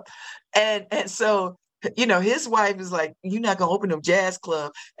club," and so. His wife is like, "You're not gonna open no jazz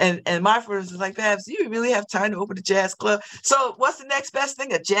club," and my friend is like, "Babz, do you really have time to open a jazz club?" So what's the next best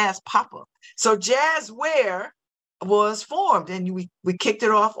thing? A jazz pop-up. So Jazz Wear was formed, and we kicked it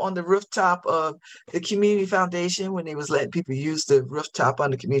off on the rooftop of the community foundation when they was letting people use the rooftop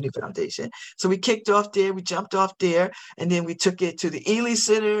on the community foundation. So we kicked off there, we jumped off there, and then we took it to the Ely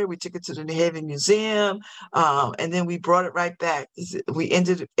Center, we took it to the New Haven Museum, and then we brought it right back. We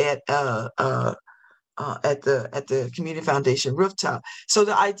ended at the community foundation rooftop. So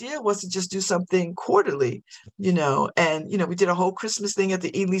the idea was to just do something quarterly, and we did a whole Christmas thing at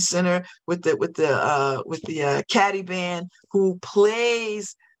the Ely Center with the Caddy Band, who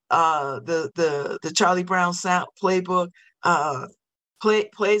plays the Charlie Brown sound playbook.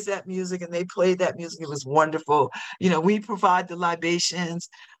 Plays that music, and they played that music. It was wonderful. We provide the libations,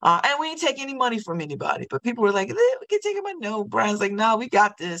 and we didn't take any money from anybody. But people were like, "We can take money." No, Brian's like, "No, we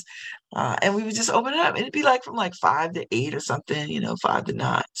got this," and we would just open it up. It'd be like from like 5 to 8 or something, 5 to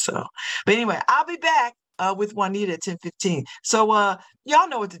 9. So, but anyway, I'll be back with Juanita at 10:15. So y'all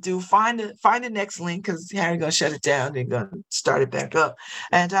know what to do. Find the next link, because Harry's gonna shut it down and gonna start it back up.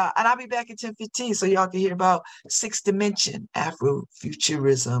 And I'll be back at 10:15, so y'all can hear about Sixth Dimension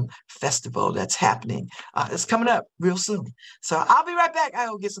Afrofuturism Festival that's happening. It's coming up real soon. So I'll be right back.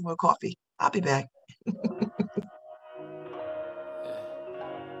 I'll get some more coffee. I'll be back.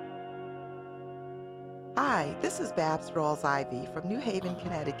 Hi, this is Babz Rawls-Ivy from New Haven,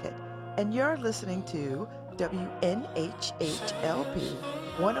 Connecticut, and you're listening to WNHH LP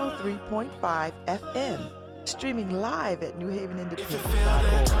 103.5 FM, streaming live at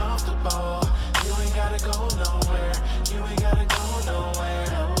newhavenindependent.org. You ain't gotta go nowhere. You ain't gotta go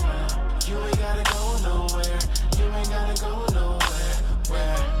nowhere. You ain't gotta go nowhere. You ain't gotta go nowhere.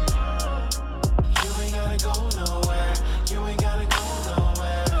 Where? You ain't gotta go nowhere. You ain't gotta go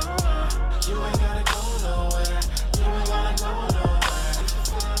nowhere. You ain't gotta go nowhere. You ain't gotta go nowhere.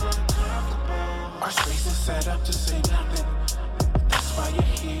 Our space is set up to say nothing. That's why you're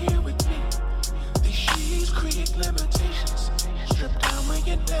here with me. These sheets create limitations. Strip down when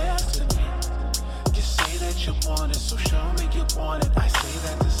you're next to me. You say that you want it, so show me you want it. I say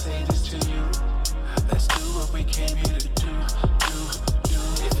that to say this to you. Let's do what we came here to do.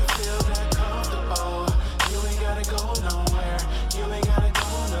 If you feel that comfortable, you ain't gotta go nowhere. You ain't gotta go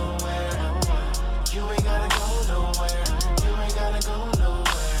nowhere. You ain't gotta go nowhere. You ain't gotta go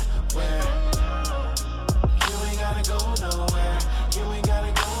nowhere. Where? You ain't gotta go nowhere. You ain't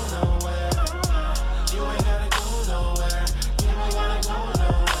gotta go nowhere. You ain't gotta go nowhere. You ain't gotta go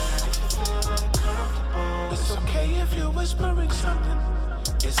nowhere. If you feel that comfortable, it's okay if you're whispering something.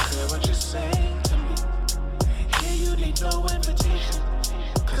 It's clear what you're saying to me. Here you need no invitation,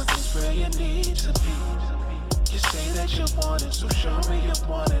 'cause it's where you need to be. You say that you want it, so show me you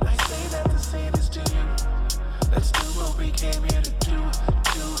want it. I say that to say this to you. Let's do what we came here to do.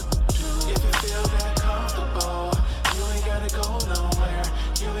 If you feel that comfortable, you ain't gotta go nowhere.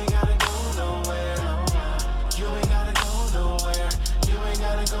 You ain't gotta go nowhere. You ain't gotta go nowhere. You ain't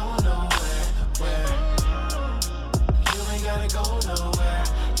gotta go nowhere. Where? You ain't gotta go nowhere.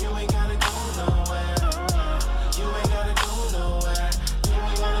 You ain't gotta go nowhere. You ain't gotta go nowhere. You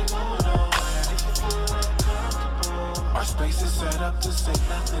ain't gotta go nowhere. If you feel that comfortable. Our space is set up to say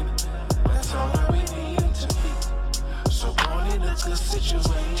nothing. That's all that we need to be. So born in a good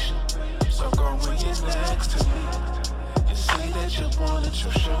situation. So go when you're next to me. You say that you want it,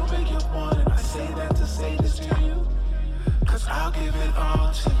 you show me you want it. I say that to say this to you, cause I'll give it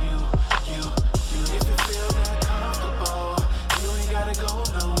all to you. If you feel that comfortable, you ain't gotta go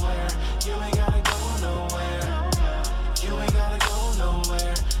nowhere. You ain't gotta go nowhere. You ain't gotta go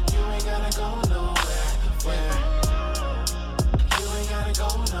nowhere. You ain't gotta go nowhere. Where? You ain't gotta go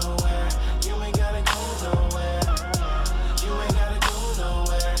nowhere. You ain't gotta go nowhere. You ain't gotta go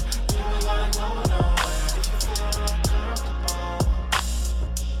nowhere. You ain't gotta go nowhere. If you feel that comfortable.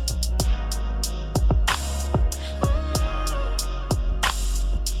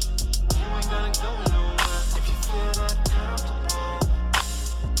 You ain't gotta go nowhere. If you feel that comfortable.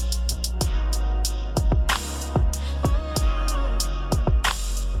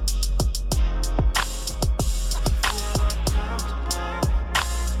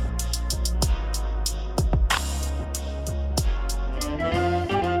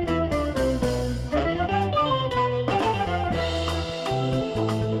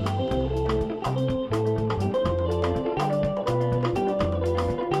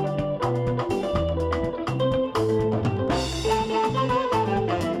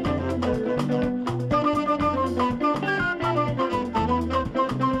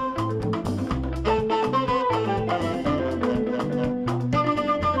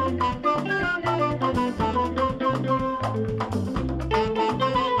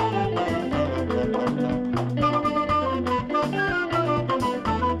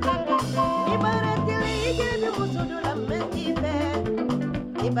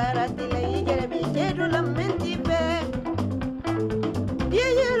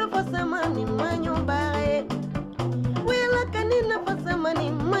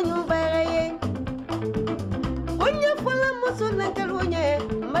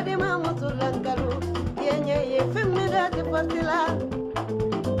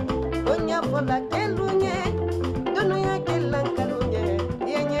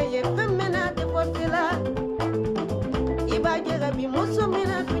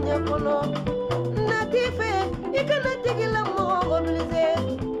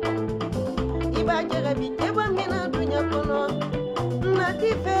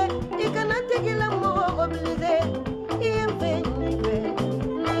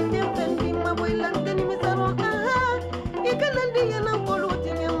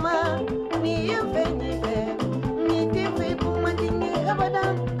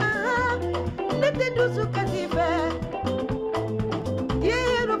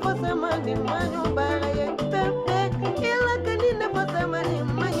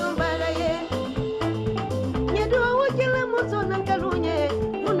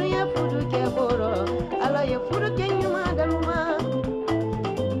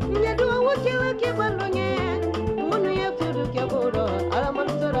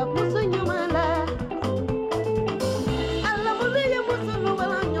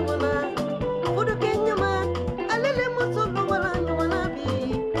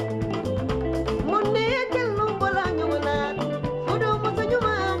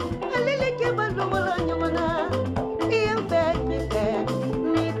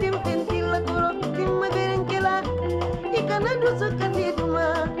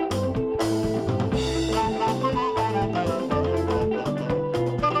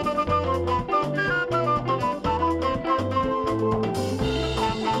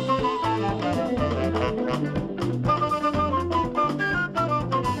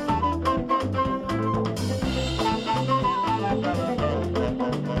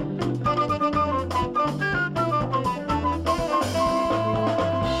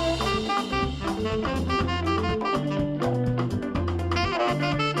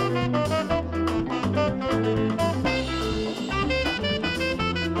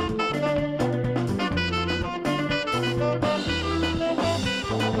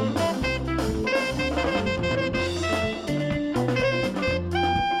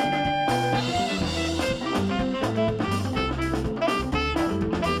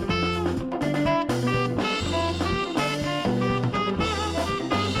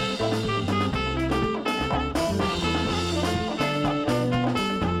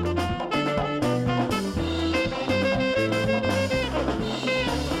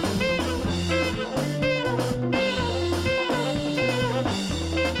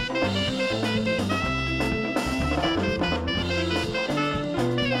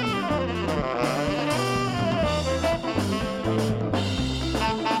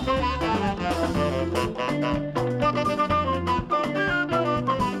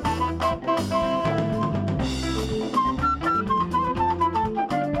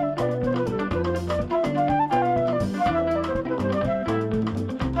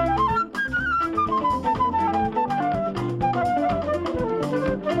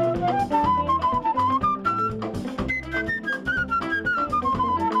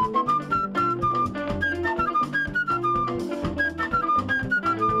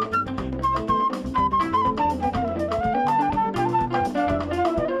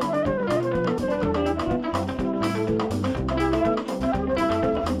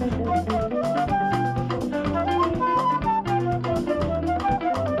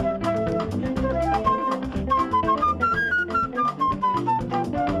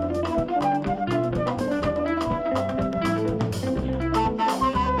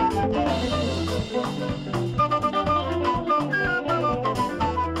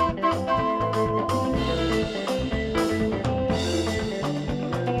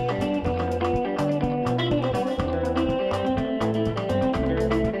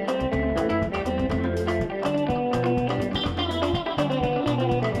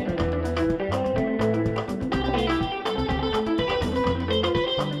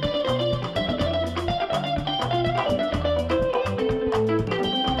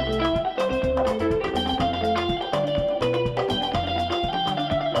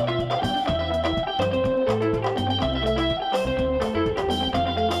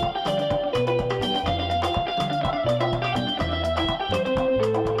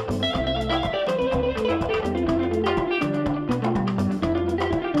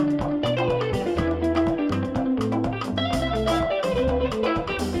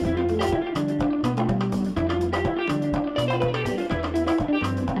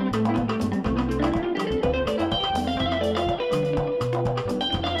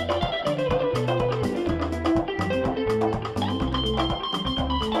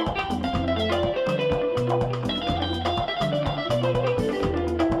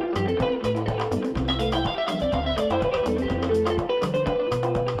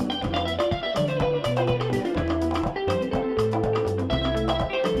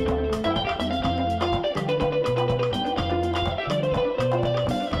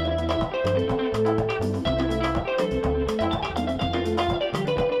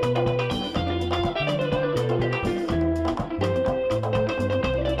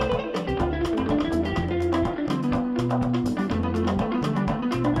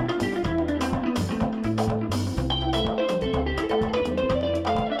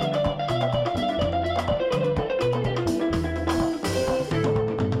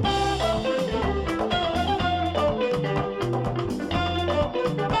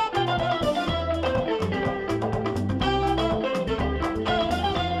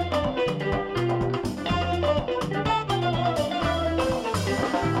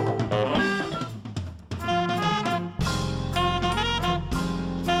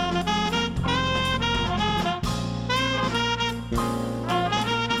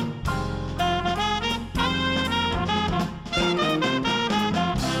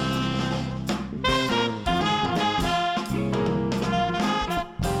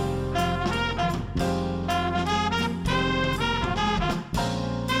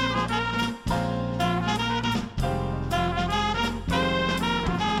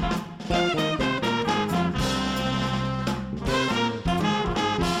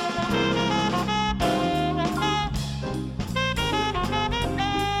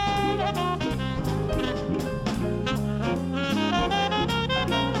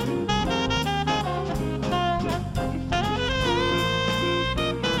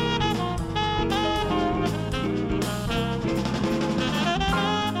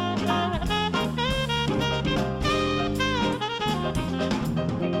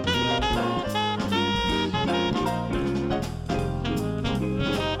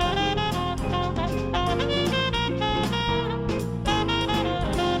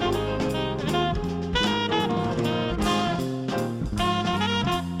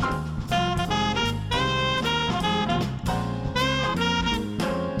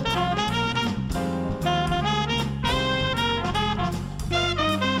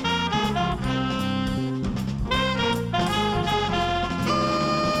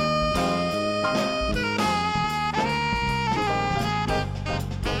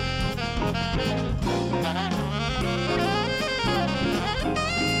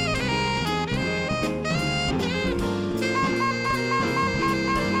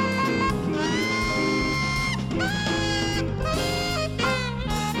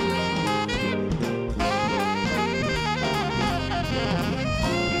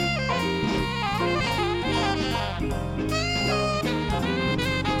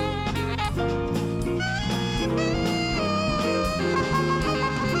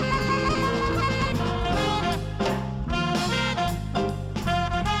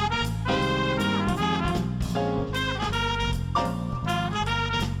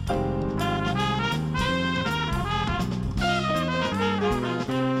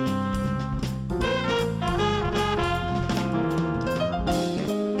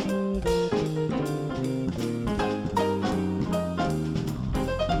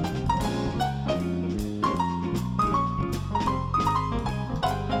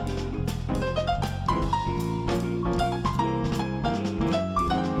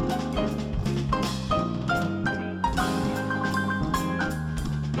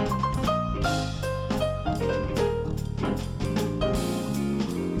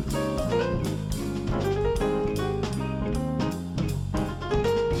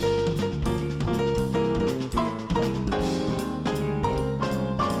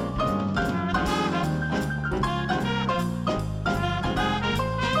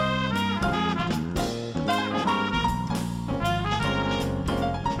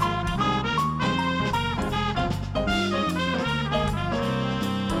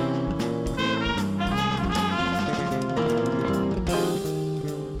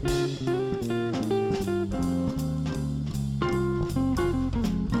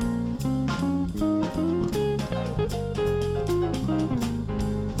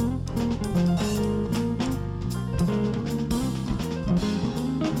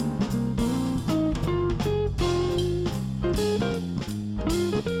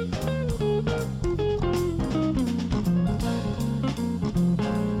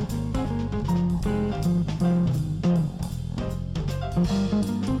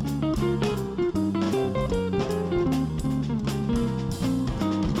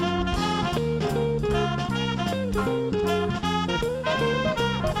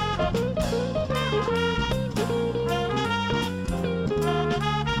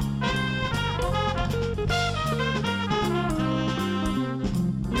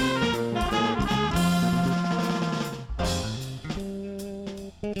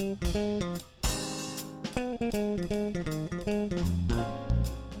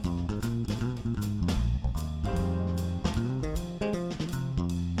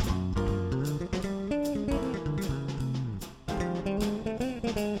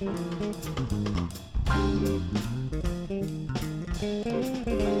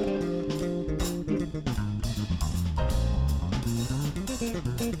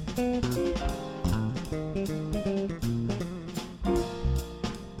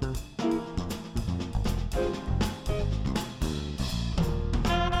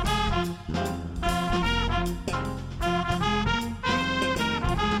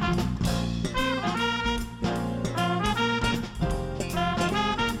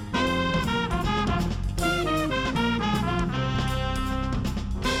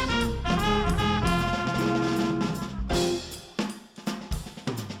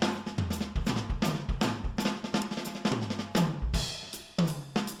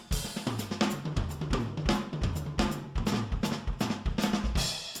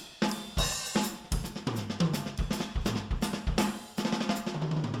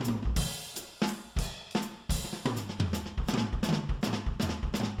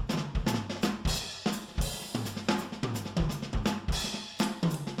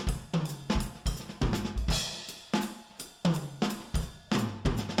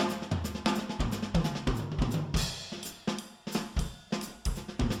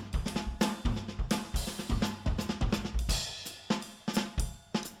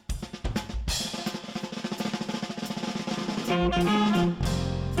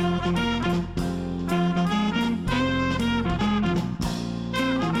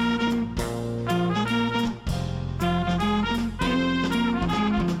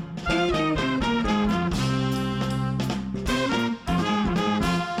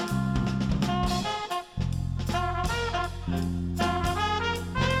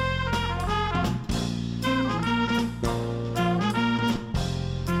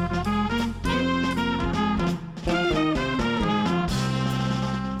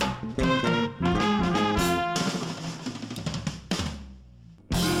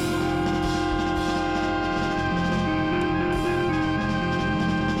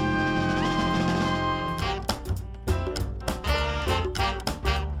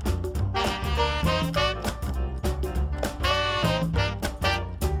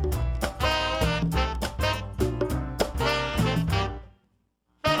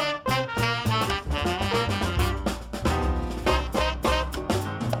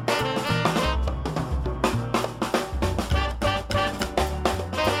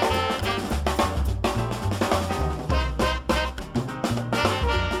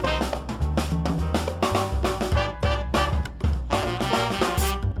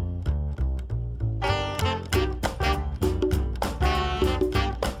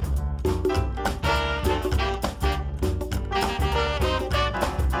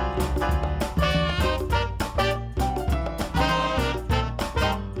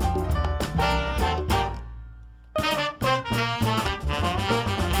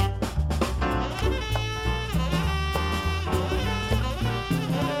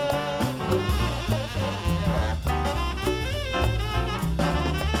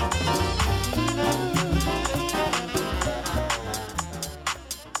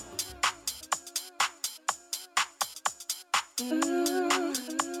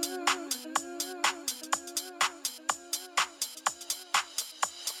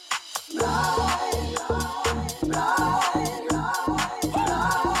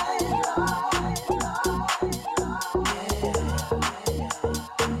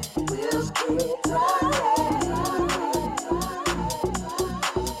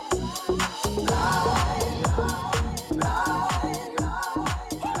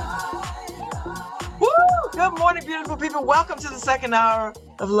 Good morning, beautiful people. Welcome to the second hour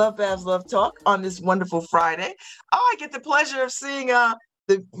of LoveBabz LoveTalk on this wonderful Friday. I get the pleasure of seeing the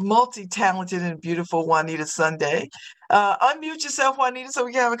multi-talented and beautiful Juanita Sunday. Unmute yourself, Juanita, so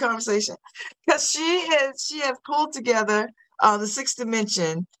we can have a conversation. Because she has pulled together the Sixth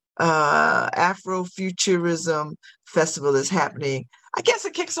Dimension Afrofuturism Festival that's happening. I guess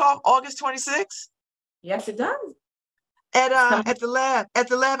it kicks off August 26th. Yes, it does. At the lab at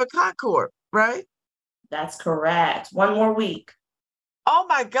Concord, right? That's correct. One more week. Oh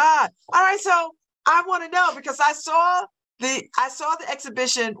my God. All right. So I want to know because I saw the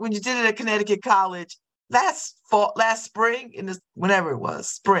exhibition when you did it at Connecticut College last spring whenever it was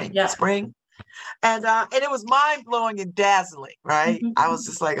spring. And it was mind blowing and dazzling, right? I was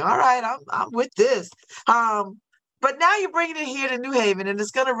just like, all right, I'm with this. But now you're bringing it here to New Haven and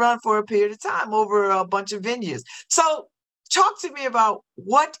it's going to run for a period of time over a bunch of venues. So talk to me about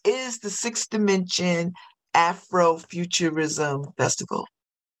what is the Sixth Dimension Afrofuturism Festival?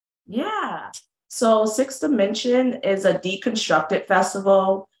 Yeah. So Sixth Dimension is a deconstructed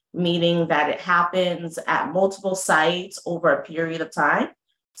festival, meaning that it happens at multiple sites over a period of time.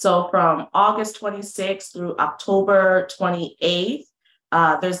 So from August 26th through October 28th,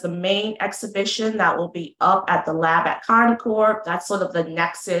 There's the main exhibition that will be up at the lab at Concord. That's sort of the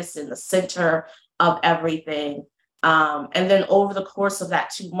nexus and the center of everything. And then over the course of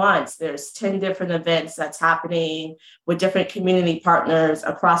that 2 months, there's 10 different events that's happening with different community partners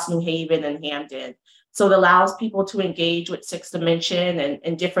across New Haven and Hampden. So it allows people to engage with Sixth Dimension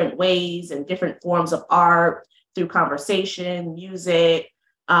in different ways and different forms of art through conversation, music,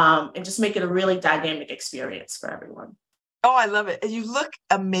 and just make it a really dynamic experience for everyone. Oh, I love it. And you look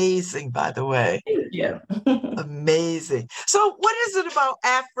amazing, by the way. Thank you. Amazing. So what is it about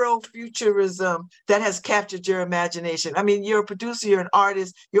Afrofuturism that has captured your imagination? I mean, you're a producer, you're an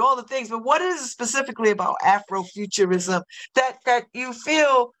artist, you're all the things, but what is it specifically about Afrofuturism that you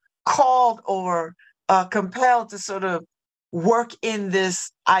feel called or compelled to sort of work in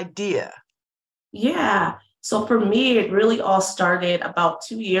this idea? Yeah. So for me, it really all started about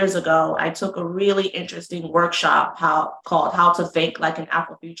 2 years ago. I took a really interesting workshop called How to Think Like an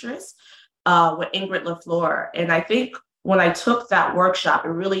Afrofuturist with Ingrid LaFleur. And I think when I took that workshop, it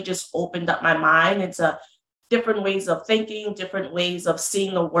really just opened up my mind into different ways of thinking, different ways of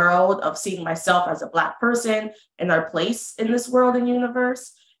seeing the world, of seeing myself as a Black person and our place in this world and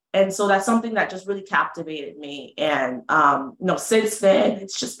universe. And so that's something that just really captivated me. And, since then,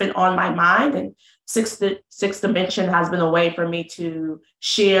 it's just been on my mind. And Sixth Dimension has been a way for me to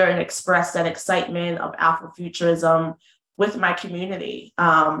share and express that excitement of Afrofuturism with my community.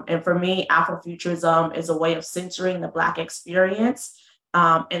 And for me, Afrofuturism is a way of centering the Black experience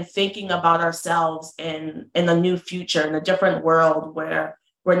and thinking about ourselves in a new future, in a different world where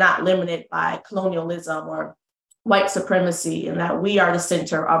we're not limited by colonialism or white supremacy, and that we are the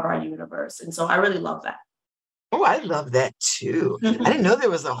center of our universe. And so I really love that. Oh, I love that too. I didn't know there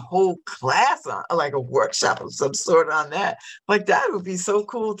was a whole class on, like a workshop of some sort on that. Like that would be so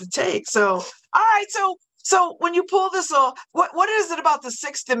cool to take. So, all right. So when you pull this off, what is it about the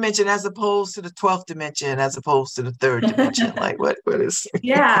sixth dimension as opposed to the 12th dimension, as opposed to the third dimension? Like what is?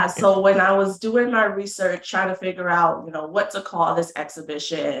 Yeah. So when I was doing my research, trying to figure out, what to call this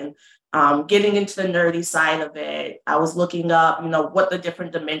exhibition, getting into the nerdy side of it, I was looking up, what the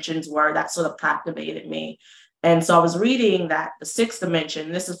different dimensions were that sort of captivated me. And so I was reading that the sixth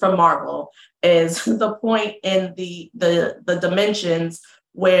dimension, this is from Marvel, is the point in the dimensions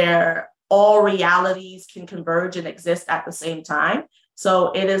where all realities can converge and exist at the same time.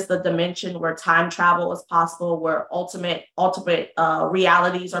 So it is the dimension where time travel is possible, where ultimate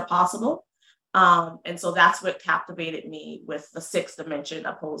realities are possible. And so that's what captivated me with the sixth dimension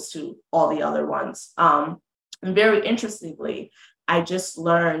opposed to all the other ones. And very interestingly, I just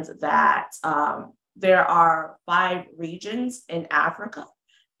learned that there are 5 regions in Africa.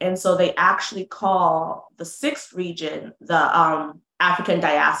 And so they actually call the 6th region the African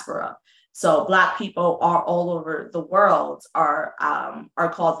diaspora. So Black people are all over the world are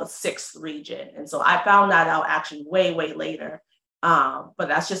called the 6th region. And so I found that out actually way, way later. But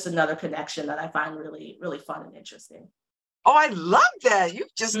that's just another connection that I find really, really fun and interesting. Oh, I love that.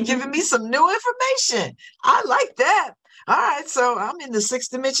 You've just given me some new information. I like that. All right. So I'm in the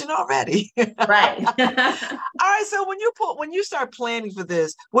 6th dimension already. Right. All right. So when you start planning for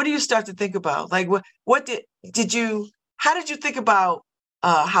this, what do you start to think about? Like how did you think about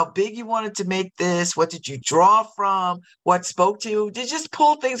how big you wanted to make this? What did you draw from? What spoke to you? Did you just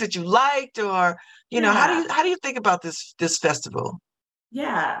pull things that you liked, or how do you think about this festival?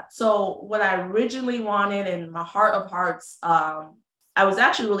 Yeah. So what I originally wanted in my heart of hearts, I was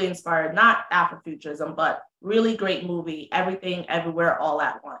actually really inspired, not Afrofuturism, but really great movie, Everything Everywhere All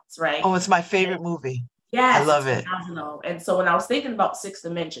at Once, right? Oh, it's my favorite movie. Yes, I love it. Phenomenal. And so when I was thinking about Sixth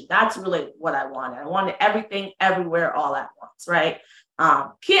Dimension, that's really what I wanted. I wanted everything everywhere all at once, right?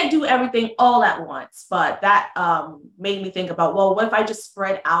 Can't do everything all at once, but that made me think about, well, what if I just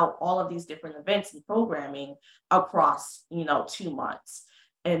spread out all of these different events and programming across, 2 months?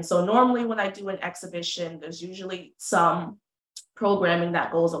 And so normally when I do an exhibition, there's usually some programming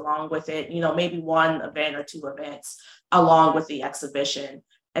that goes along with it, maybe 1 event or 2 events along with the exhibition.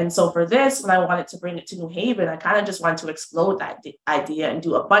 And so for this, when I wanted to bring it to New Haven, I kind of just wanted to explode that idea and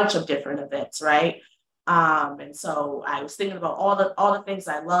do a bunch of different events, right? And so I was thinking about all the things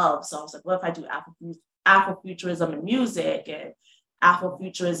I love. So I was like, what if I do Afrofuturism and music and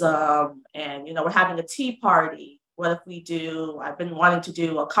Afrofuturism and, we're having a tea party. What if I've been wanting to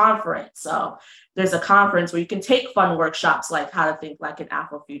do a conference. So there's a conference where you can take fun workshops like how to think like an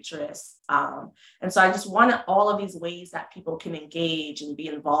Afrofuturist. And so I just wanted all of these ways that people can engage and be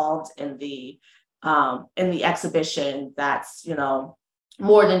involved in the exhibition that's,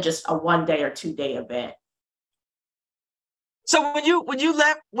 more than just a 1-day or 2-day event. So when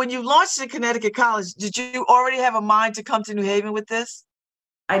you launched in Connecticut College, did you already have a mind to come to New Haven with this?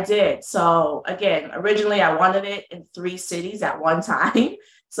 I did. So again, originally I wanted it in 3 cities at one time.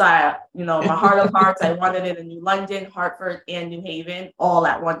 So my heart of hearts, I wanted it in New London, Hartford, and New Haven all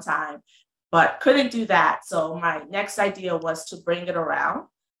at one time, but couldn't do that. So my next idea was to bring it around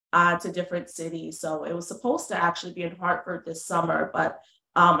to different cities. So it was supposed to actually be in Hartford this summer, but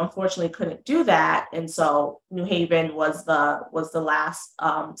unfortunately couldn't do that. And so New Haven was the last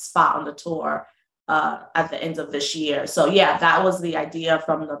spot on the tour at the end of this year. So yeah, that was the idea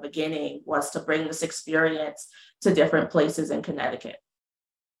from the beginning, was to bring this experience to different places in Connecticut.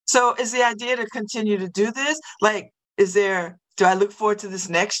 So is the idea to continue to do this? Like, do I look forward to this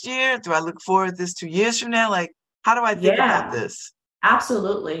next year? Do I look forward to this 2 years from now? Like, how do I think about this?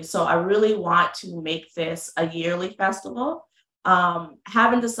 Absolutely. So I really want to make this a yearly festival.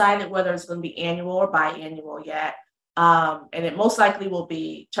 Haven't decided whether it's going to be annual or biannual yet. And it most likely will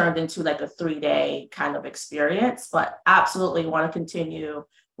be turned into like a 3-day kind of experience, but absolutely want to continue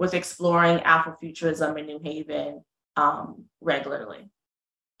with exploring Afrofuturism in New Haven regularly.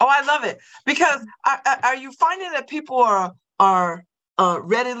 Oh, I love it. Because are you finding that people are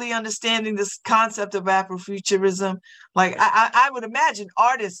readily understanding this concept of Afrofuturism? Like, I would imagine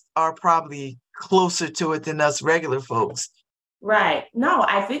artists are probably closer to it than us regular folks. Right. No,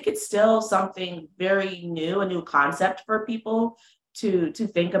 I think it's still something very new, a new concept for people to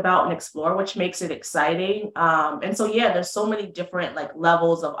think about and explore, which makes it exciting. And so, yeah, there's so many different like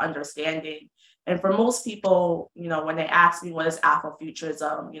levels of understanding. And for most people, when they ask me what is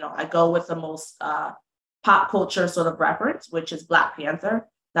Afrofuturism, I go with the most pop culture sort of reference, which is Black Panther.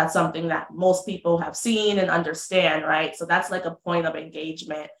 That's something that most people have seen and understand, right? So that's like a point of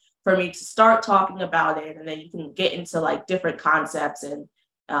engagement for me to start talking about it, and then you can get into like different concepts and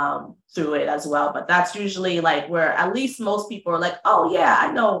through it as well. But that's usually like where at least most people are like, oh yeah,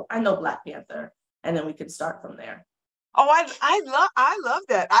 I know Black Panther, and then we can start from there. Oh, I love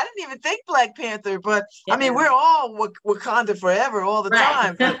that. I didn't even think Black Panther, but yeah. I mean, we're all Wakanda forever all the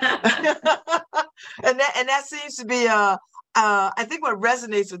time. and that seems to be I think what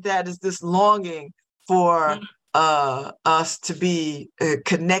resonates with that is this longing for us to be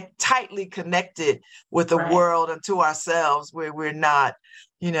tightly connected with the world and to ourselves, where we're not,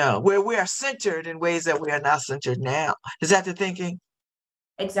 where we are centered in ways that we are not centered now. Is that the thinking?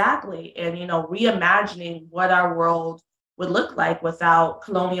 Exactly. And, reimagining what our world would look like without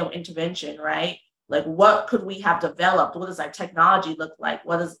colonial intervention, right? Like, what could we have developed? What does our technology look like?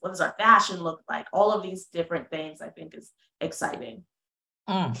 What does our fashion look like? All of these different things, I think, is exciting.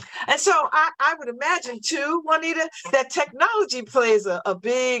 And so I would imagine too, Juanita, that technology plays a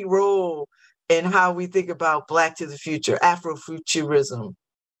big role in how we think about Black to the future, Afrofuturism.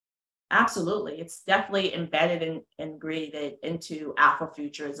 Absolutely. It's definitely embedded and integrated into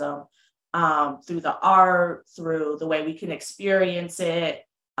Afrofuturism through the art, through the way we can experience it.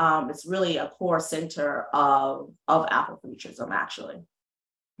 It's really a core center of Afrofuturism, actually.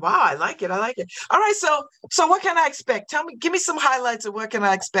 Wow, I like it. All right, so what can I expect? Give me some highlights of what can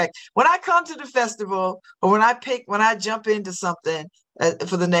I expect when I come to the festival, or when I jump into something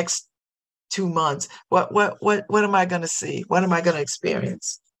for the next 2 months. What am I going to see? What am I going to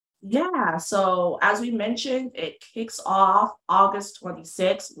experience? Yeah, so as we mentioned, it kicks off August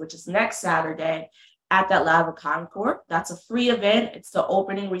 26th, which is next Saturday, at that Lava Concord. That's a free event. It's the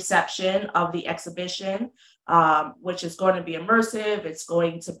opening reception of the exhibition, which is going to be immersive. It's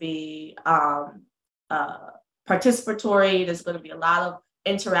going to be participatory. There's going to be a lot of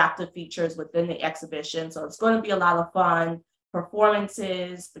interactive features within the exhibition. So it's going to be a lot of fun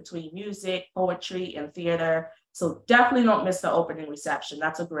performances between music, poetry, and theater. So definitely don't miss the opening reception.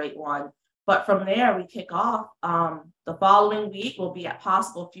 That's a great one. But from there, we kick off. The following week, we'll be at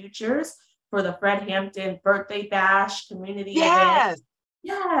Possible Futures for the Fred Hampton Birthday Bash community event.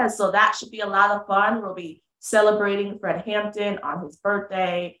 Yeah, so that should be a lot of fun. We'll be celebrating Fred Hampton on his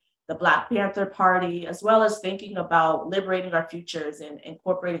birthday, the Black Panther Party, as well as thinking about liberating our futures and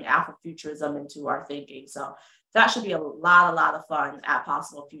incorporating Afrofuturism into our thinking. So that should be a lot of fun at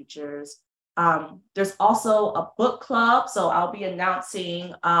Possible Futures. There's also a book club, so I'll be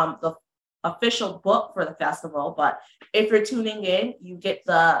announcing the official book for the festival, but if you're tuning in, you get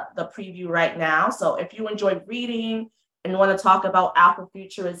the preview right now. So if you enjoy reading and want to talk about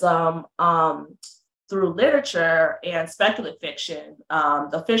Afrofuturism through literature and speculative fiction,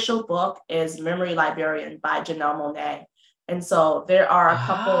 the official book is Memory Librarian by Janelle Monáe. And so there are a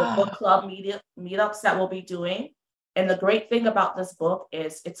couple of book club meetups that we'll be doing. And the great thing about this book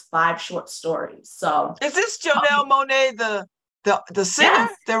is it's 5 short stories. So is this Janelle Monáe, the singer?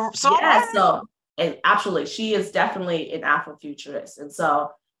 Yes. The songwriter? Yes. So, and actually, she is definitely an Afrofuturist. And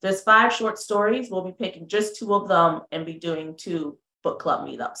so there's 5 short stories. We'll be picking just 2 of them and be doing 2 book club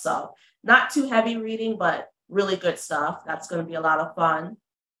meetup. So not too heavy reading, but really good stuff. That's going to be a lot of fun.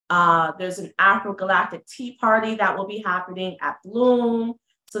 There's an Afro-Galactic tea party that will be happening at Bloom.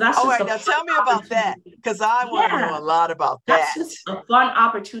 So that's All just right, now tell me about that, because I want to know a lot about that's that. just a fun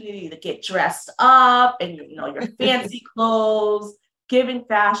opportunity to get dressed up and, you know, your fancy clothes, given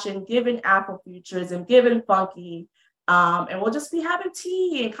fashion, given Afrofuturism, given funky. And we'll just be having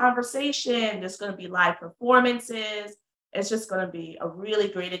tea and conversation. There's going to be live performances. It's just going to be a really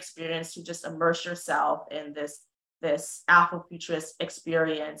great experience to just immerse yourself in this Afrofuturist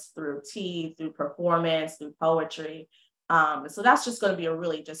experience through tea, through performance, through poetry. So that's just going to be a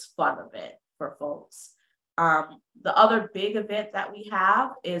really just fun event for folks. The other big event that we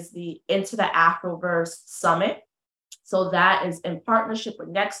have is the Into the Afroverse Summit. So that is in partnership with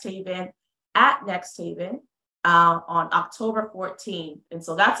Next Haven at Next Haven on October 14th. And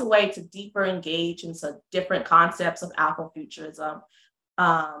so that's a way to deeper engage into different concepts of Afrofuturism.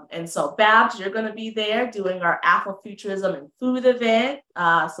 And so Babz, you're going to be there doing our Afrofuturism and food event.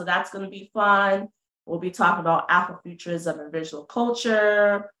 So that's going to be fun. We'll be talking about Afrofuturism and visual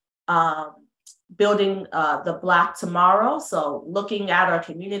culture, building the Black tomorrow. So looking at our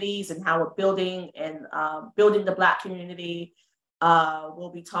communities and how we're building the Black community.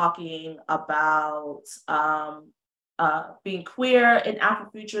 We'll be talking about being queer in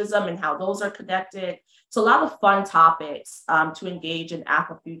Afrofuturism and how those are connected. So a lot of fun topics to engage in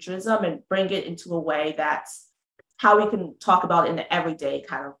Afrofuturism and bring it into a way that's how we can talk about it in the everyday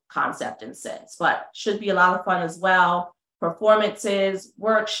kind of concept and sense, but should be a lot of fun as well. Performances,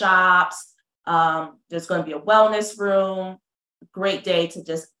 workshops, there's going to be a wellness room, great day to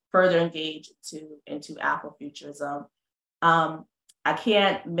just further engage into Afrofuturism. I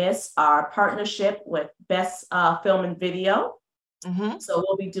can't miss our partnership with Best Film and Video. Mm-hmm. So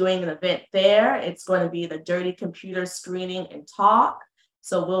we'll be doing an event there. It's going to be the Dirty Computer Screening and Talk.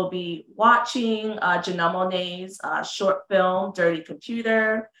 So we'll be watching Janelle Monáe's short film, Dirty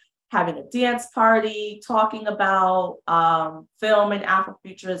Computer, having a dance party, talking about film and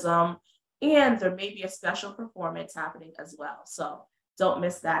Afrofuturism, and there may be a special performance happening as well. So don't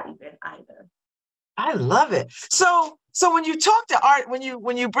miss that event either. I love it. So when you talk to art, when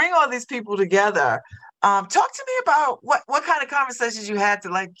you bring all these people together, talk to me about what kind of conversations you had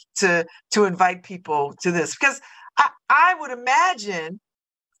to invite people to this, because I would imagine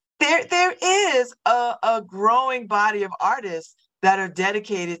there is a growing body of artists that are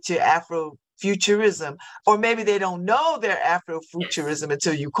dedicated to Afrofuturism, or maybe they don't know their Afrofuturism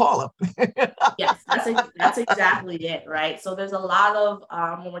until you call them. Yes, that's exactly it, right? So there's a lot of,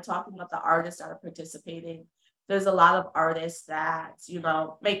 when we're talking about the artists that are participating, there's a lot of artists that, you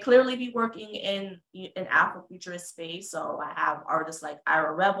know, may clearly be working in Afrofuturist space. So I have artists like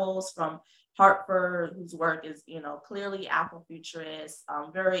Ira Rebels from Hartford, whose work is, you know, clearly Afrofuturist,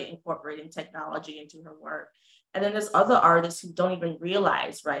 very incorporating technology into her work. And then there's other artists who don't even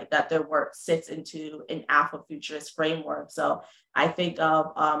realize, right, that their work sits into an Afrofuturist framework. So I think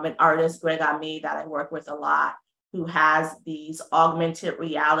of an artist, Greg Ami, that I work with a lot, who has these augmented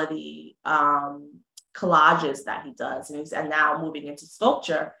reality collages that he does, and he's now moving into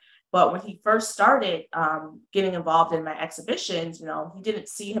sculpture. But when he first started getting involved in my exhibitions, you know, he didn't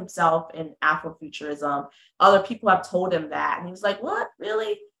see himself in Afrofuturism. Other people have told him that, and he was like, "What,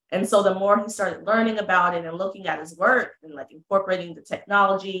 really?" And so the more he started learning about it and looking at his work and like incorporating the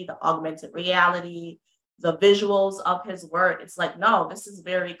technology, the augmented reality, the visuals of his work, it's like, no, this is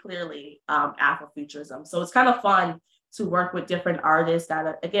very clearly Afrofuturism. So it's kind of fun to work with different artists that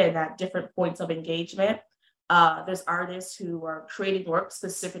are, again, at different points of engagement. There's artists who are creating work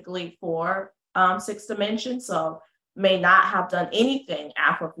specifically for Sixth Dimension, so may not have done anything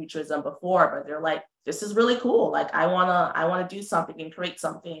Afrofuturism before, but they're like, this is really cool. Like, I wanna do something and create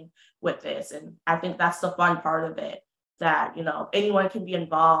something with this. And I think that's the fun part of it, that, you know, anyone can be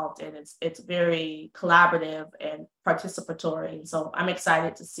involved, and it's very collaborative and participatory. And so I'm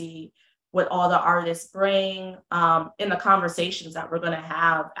excited to see what all the artists bring in the conversations that we're going to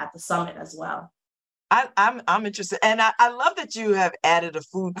have at the summit as well. I'm interested, and I love that you have added a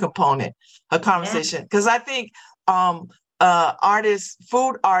food component, a conversation, because I think artists,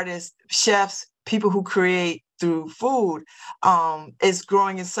 food artists, chefs, people who create through food is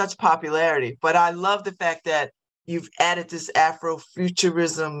growing in such popularity. But I love the fact that you've added this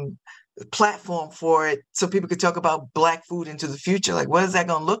Afrofuturism platform for it, so people could talk about Black food into the future. Like, what is that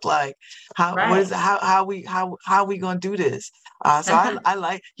going to look like? How are we going to do this? So I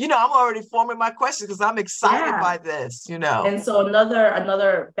like, you know, I'm already forming my questions because I'm excited by this, you know. And so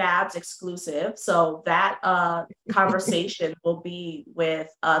another Babz exclusive. So that conversation will be with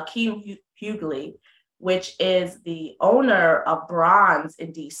Keem Hughley, which is the owner of Bronze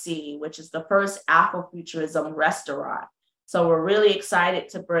in DC, which is the first Afrofuturism restaurant. So we're really excited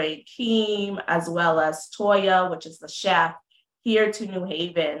to bring Keem as well as Toya, which is the chef, here to New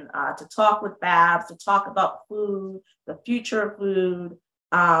Haven to talk with Babz, to talk about food, the future of food,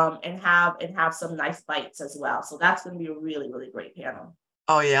 and have some nice bites as well. So that's going to be a really, really great panel.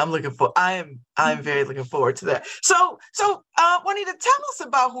 Oh yeah, I'm very looking forward to that. So Juanita, tell us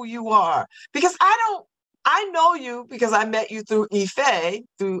about who you are, because I know you because I met you through Ife,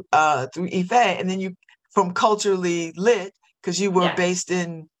 through Ife, and then you from Culturally Lit, because you were based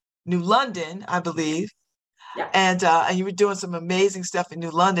in New London, I believe. Yeah. And you were doing some amazing stuff in New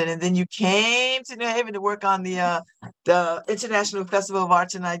London, and then you came to New Haven to work on the International Festival of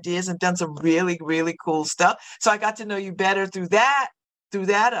Arts and Ideas, and done some really, really cool stuff. So I got to know you better through that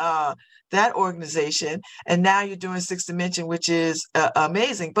organization, and now you're doing Sixth Dimension, which is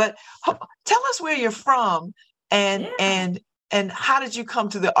amazing. But tell us where you're from, and how did you come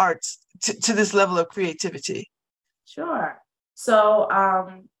to the arts, to this level of creativity? Sure. So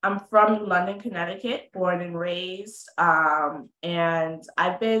I'm from New London, Connecticut, born and raised, and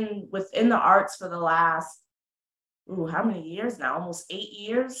I've been within the arts for the last, how many years now? Almost 8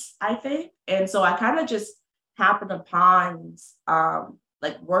 years, I think. And so I kind of just happened upon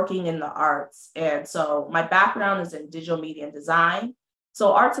like working in the arts. And so my background is in digital media and design.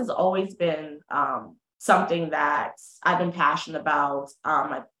 So arts has always been something that I've been passionate about.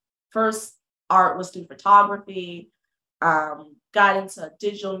 My first art was through photography. Got into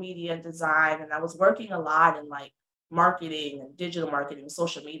digital media and design, and I was working a lot in like marketing and digital marketing,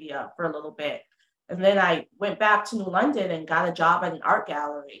 social media for a little bit. And then I went back to New London and got a job at an art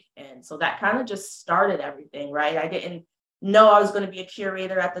gallery. And so that kind of just started everything, right? I didn't know I was going to be a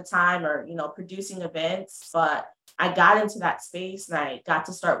curator at the time, or, producing events, but I got into that space and I got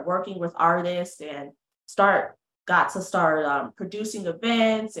to start working with artists and got to start producing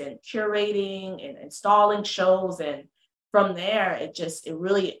events and curating and installing shows. And from there, it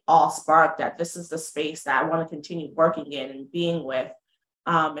really all sparked that this is the space that I want to continue working in and being with.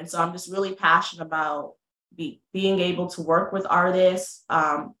 And so I'm just really passionate about being able to work with artists,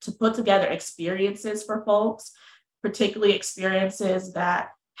 to put together experiences for folks, particularly experiences that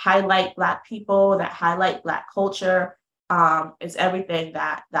highlight Black people, that highlight Black culture, is everything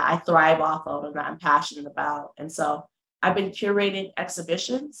that I thrive off of and that I'm passionate about. And so I've been curating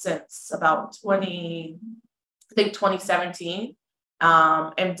exhibitions since about 2017,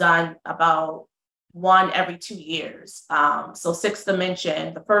 and done about one every 2 years. So Sixth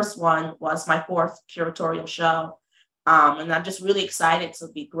Dimension, the first one was my 4th curatorial show. And I'm just really excited to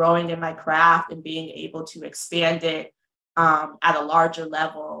be growing in my craft and being able to expand it at a larger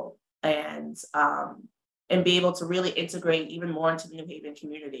level, and be able to really integrate even more into the New Haven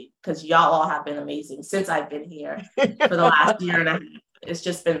community, because y'all all have been amazing since I've been here for the last year and a half. It's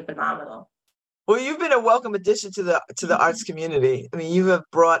just been phenomenal. Well, you've been a welcome addition to the arts community. I mean, you have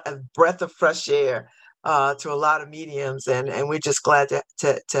brought a breath of fresh air to a lot of mediums, and we're just glad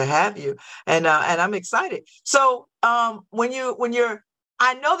to have you. And I'm excited. So when you're,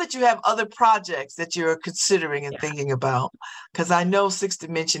 I know that you have other projects that you're considering and thinking about, because I know Sixth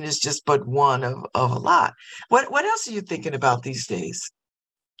Dimension is just but one of a lot. What else are you thinking about these days?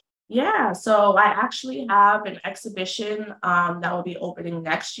 Yeah, so I actually have an exhibition that will be opening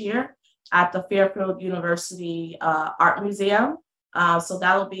next year at the Fairfield University Art Museum. So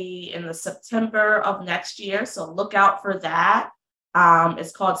that'll be in the September of next year. So look out for that.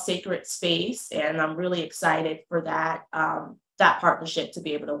 It's called Sacred Space, and I'm really excited for that partnership to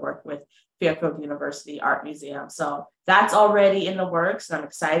be able to work with Fairfield University Art Museum. So that's already in the works, and I'm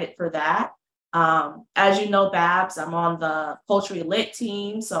excited for that. As you know, Babz, I'm on the Culturally Lit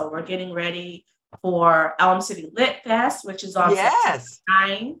team, so we're getting ready for Elm City Lit Fest, which is on September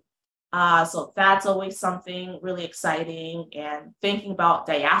 9. So that's always something really exciting, and thinking about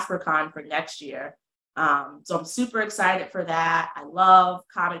DiasporaCon for next year. So I'm super excited for that. I love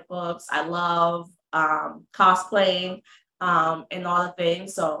comic books. I love cosplaying and all the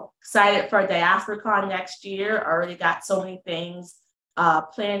things. So excited for DiasporaCon next year. Already got so many things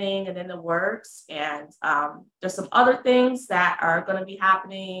planning and in the works. And there's some other things that are going to be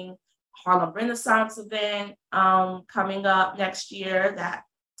happening. Harlem Renaissance event coming up next year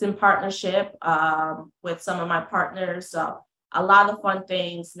that's in partnership with some of my partners. So a lot of fun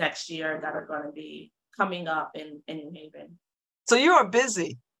things next year that are going to be coming up in New Haven. So you are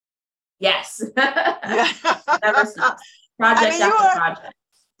busy. Yes. Yeah. Never stops. Project after project.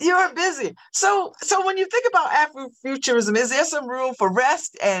 You are busy. So when you think about Afrofuturism, is there some room for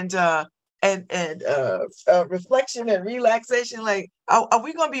rest and reflection and relaxation? Like, are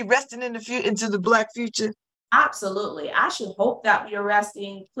we going to be resting in the into the Black future? Absolutely. I should hope that we are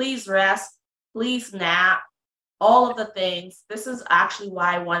resting. Please rest. Please nap. All of the things. This is actually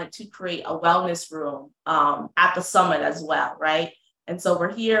why I wanted to create a wellness room at the summit as well, right? And so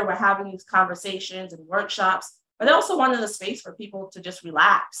we're having these conversations and workshops, but I also wanted a space for people to just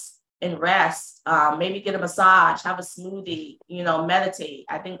relax and rest, maybe get a massage, have a smoothie, meditate.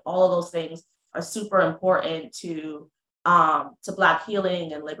 I think all of those things are super important to Black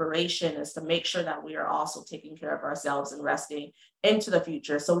healing and liberation, is to make sure that we are also taking care of ourselves and resting into the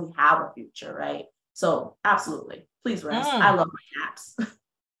future so we have a future, right? So absolutely, please rest. I love my naps.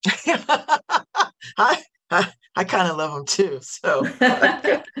 I kind of love them too. So,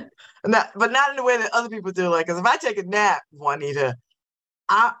 but not in the way that other people do. Like, because if I take a nap, Juanita,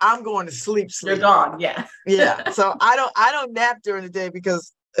 I'm going to sleep. You're gone. Yeah. Yeah. So I don't nap during the day,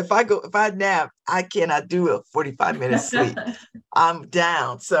 because if I nap, I cannot do a 45-minute sleep. I'm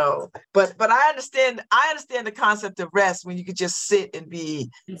down. So, but I understand the concept of rest, when you could just sit and be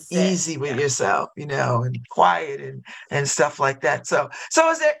easy with yourself, and quiet and stuff like that. So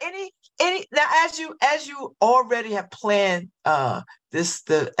is there any now, as you already have planned the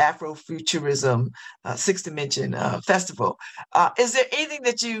Afrofuturism Sixth Dimension Festival, is there anything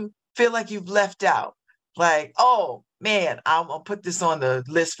that you feel like you've left out? Like, oh man, I'm gonna put this on the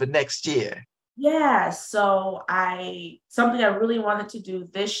list for next year. Yeah, so something I really wanted to do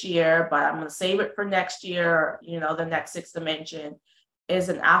this year, but I'm gonna save it for next year, the next Sixth Dimension, is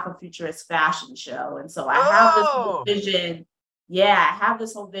an Afrofuturist fashion show. And so I have this whole vision. Yeah, I have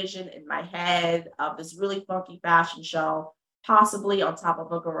this whole vision in my head of this really funky fashion show, possibly on top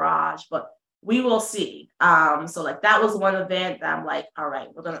of a garage, but we will see. So like that was one event that I'm like, all right,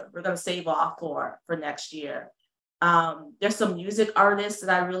 we're gonna save off for next year. There's some music artists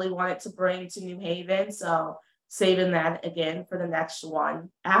that I really wanted to bring to New Haven, so saving that again for the next one.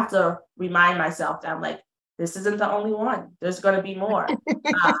 I have to remind myself that I'm like, this isn't the only one. There's going to be more.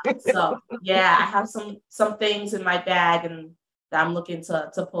 So yeah, I have some things in my bag and that I'm looking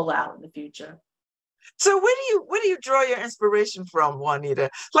to pull out in the future. So where do you draw your inspiration from, Juanita?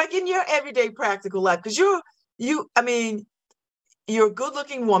 Like in your everyday practical life, because you're a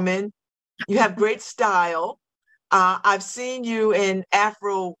good-looking woman. You have great style. I've seen you in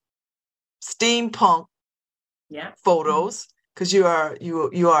Afro steampunk photos, because you are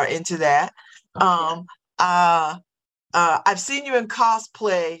into that. I've seen you in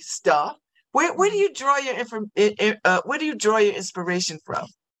cosplay stuff. Where do you draw your inspiration from?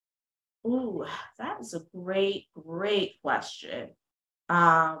 Ooh, that is a great question.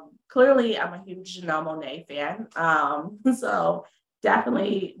 Clearly, I'm a huge Janelle Monáe fan. So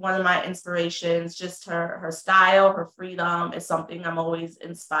definitely one of my inspirations, just her style, her freedom is something I'm always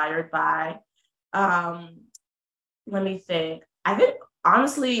inspired by. Let me think. I think,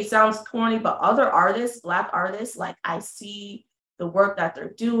 honestly, it sounds corny, but other artists, Black artists, like I see the work that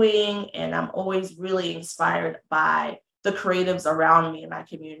they're doing, and I'm always really inspired by the creatives around me in my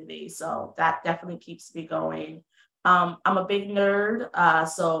community. So that definitely keeps me going. I'm a big nerd,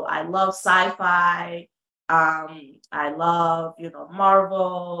 so I love sci-fi. I love,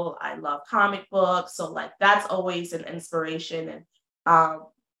 Marvel. I love comic books. So like that's always an inspiration, and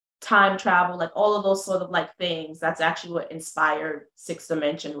time travel, like all of those sort of like things. That's actually what inspired Sixth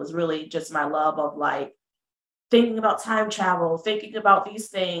Dimension, was really just my love of like thinking about time travel, thinking about these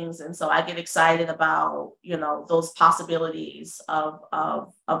things. And so I get excited about, those possibilities of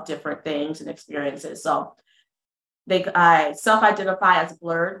different things and experiences. So I self-identify as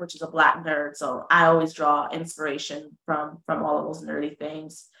blurred, which is a Black nerd. So I always draw inspiration from all of those nerdy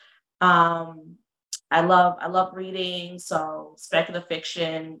things. I love reading. So speculative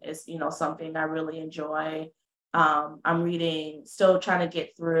fiction is, something I really enjoy. I'm reading, still trying to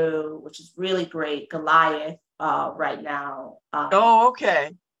get through, which is really great, Goliath right now.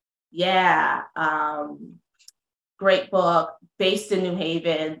 Okay. Yeah. Great book, based in New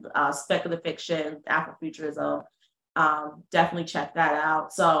Haven, speculative fiction, Afrofuturism. Definitely check that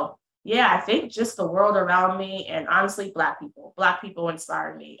out. So yeah, I think just the world around me, and honestly, Black people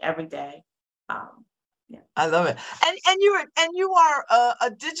inspire me every day. Yeah. I love it. And you are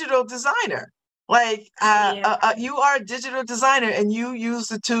a digital designer. Like you are a digital designer, and you use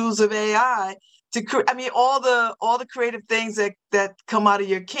the tools of AI to all the creative things that come out of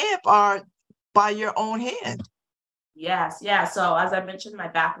your camp are by your own hand. Yes. Yeah. So as I mentioned, my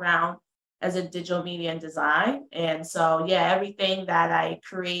background as a digital media and design. And so, yeah, everything that I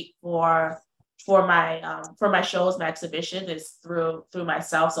create for my shows, my exhibition, is through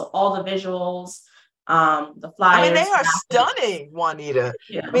myself. So all the visuals, The flyers. I mean, they are stunning, Juanita.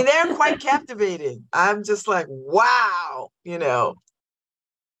 Yeah. I mean, they're quite captivating. I'm just like, wow,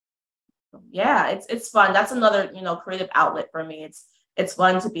 Yeah, it's fun. That's another, creative outlet for me. It's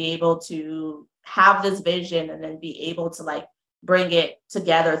fun to be able to have this vision and then be able to like bring it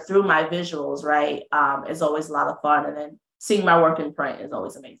together through my visuals, right? Is always a lot of fun. And then seeing my work in print is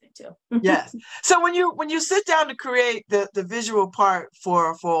always amazing too. Yes. So when you sit down to create the visual part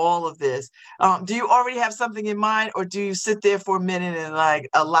for all of this, do you already have something in mind, or do you sit there for a minute and like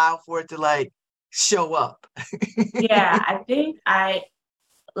allow for it to like show up? Yeah, I think a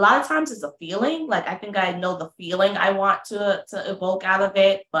lot of times it's a feeling. Like I think I know the feeling I want to evoke out of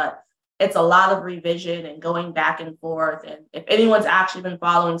it, but it's a lot of revision and going back and forth. And if anyone's actually been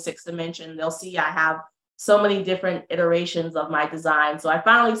following Sixth Dimension, they'll see I have so many different iterations of my design. So I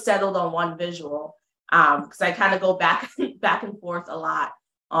finally settled on one visual because I kind of go back and forth a lot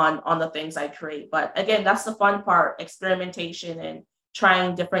on the things I create. But again, that's the fun part, experimentation and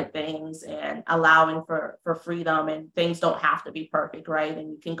trying different things and allowing for freedom, and things don't have to be perfect, right? And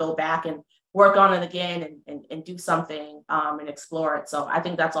you can go back and work on it again and do something and explore it. So I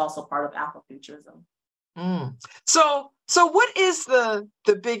think that's also part of Afrofuturism. So what is the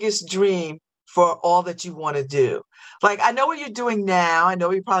biggest dream for all that you want to do? Like, I know what you're doing now. I know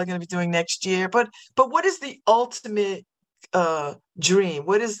what you're probably going to be doing next year, but what is the ultimate dream?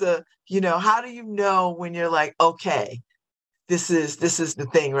 What is the, how do you know when you're like, okay, this is the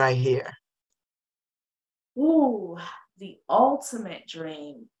thing right here? Ooh, the ultimate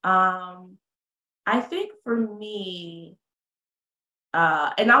dream. I think for me,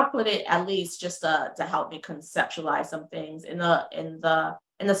 and I'll put it at least just to help me conceptualize some things in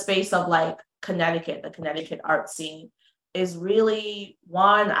the space of like Connecticut, the Connecticut art scene is really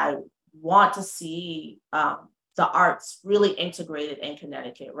one. I want to see the arts really integrated in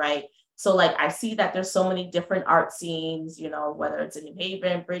Connecticut, right? So like I see that there's so many different art scenes, whether it's in New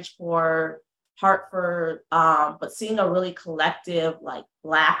Haven, Bridgeport, Hartford, but seeing a really collective like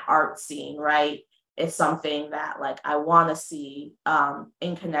Black art scene, right, is something that like I want to see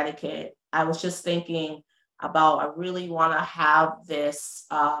in Connecticut. I was just thinking about, I really want to have this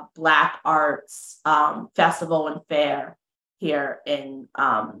Black arts festival and fair here in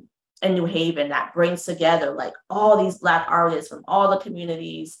New Haven that brings together like all these Black artists from all the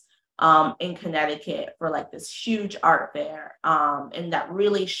communities in Connecticut for like this huge art fair, and that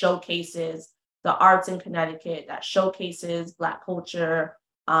really showcases the arts in Connecticut, that showcases Black culture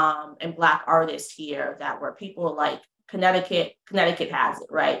and Black artists here, that where people are like, Connecticut has it,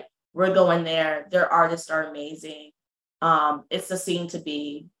 right? We're going there. Their artists are amazing. It's the scene to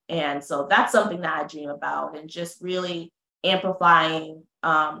be. And so that's something that I dream about, and just really amplifying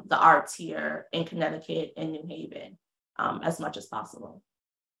the arts here in Connecticut and New Haven as much as possible.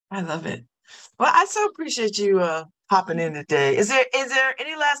 I love it. Well, I so appreciate you hopping in today. Is there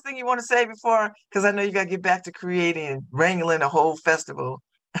any last thing you want to say before? Because I know you got to get back to creating and wrangling a whole festival.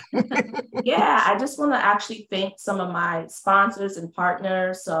 Yeah, I just want to actually thank some of my sponsors and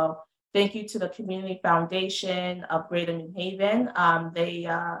partners. So thank you to the Community Foundation of Greater New Haven. They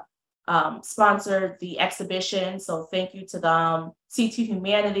sponsored the exhibition. So thank you to them. CT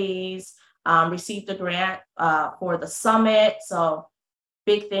Humanities received a grant for the summit. So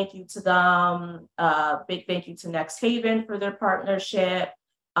big thank you to them. Big thank you to Next Haven for their partnership.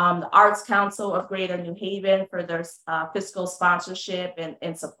 The Arts Council of Greater New Haven for their fiscal sponsorship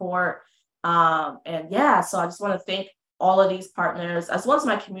and support. And yeah, so I just want to thank all of these partners, as well as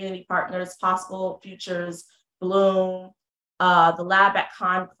my community partners, Possible Futures, Bloom, the Lab at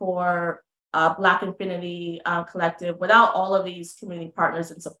Concord, Black Infinity Collective. Without all of these community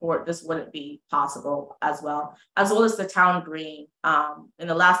partners and support, this wouldn't be possible as well as the Town Green. And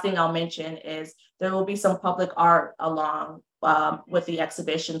the last thing I'll mention is there will be some public art along with the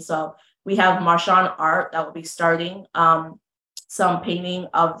exhibition. So we have Marshawn Art that will be starting some painting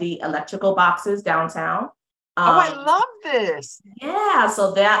of the electrical boxes downtown. I love this. Yeah,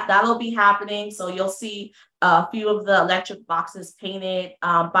 so that'll be happening. So you'll see a few of the electric boxes painted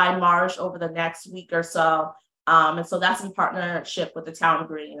by Marsh over the next week or so. And so that's in partnership with the Town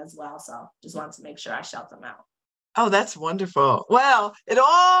Green as well. So just wanted to make sure I shout them out. Oh, that's wonderful. Well, it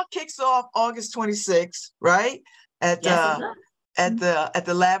all kicks off August 26th, right? At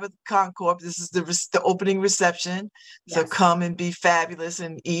the Lab at Concord. This is the opening reception. Yes. So come and be fabulous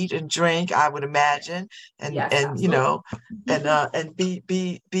and eat and drink, I would imagine. And you know, and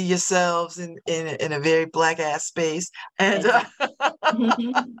be yourselves in a very Black ass space and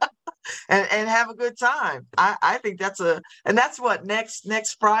and have a good time. I think that's what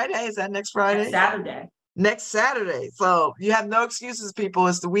next Friday? Is that next Friday? Saturday. Next Saturday. So you have no excuses, people.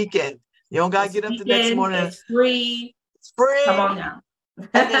 It's the weekend. You don't got to get up the next morning. It's free. It's free. Come on now.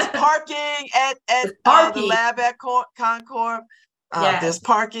 And there's parking at the lab at Concord. Yes. There's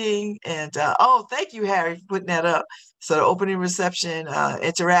parking. And thank you, Harry, for putting that up. So the opening reception,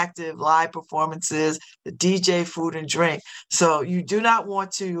 interactive live performances, the DJ, food and drink. So you do not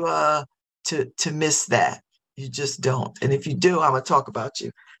want to miss that. You just don't. And if you do, I'm gonna talk about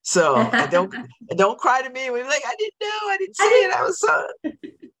you. So don't cry to me when you're like, I didn't know, I didn't see it. I was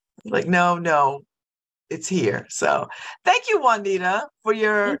like, no, it's here. So thank you, Juanita, for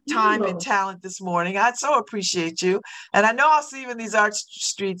your time and talent this morning. I so appreciate you. And I know I'll see you in these art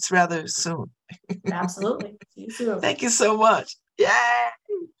streets rather soon. Absolutely. See you soon. Thank you so much. Yay.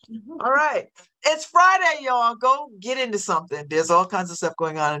 All right. It's Friday, y'all. Go get into something. There's all kinds of stuff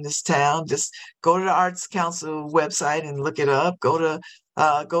going on in this town. Just go to the Arts Council website and look it up. Go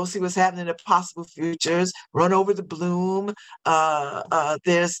see what's happening in Possible Futures. Run over the Bloom.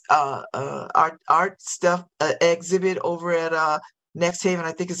 There's art stuff exhibit over at Next Haven.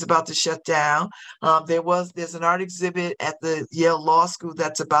 I think it's about to shut down. There's an art exhibit at the Yale Law School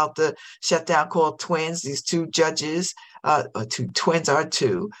that's about to shut down called Twins. These two judges, the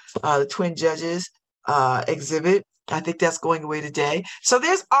twin judges exhibit. I think that's going away today. So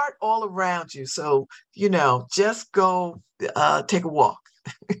there's art all around you. So, just go take a walk.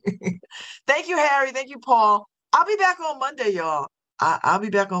 Thank you, Harry. Thank you, Paul. I'll be back on Monday, y'all. I'll be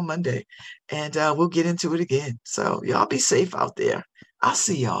back on Monday and we'll get into it again. So y'all be safe out there. I'll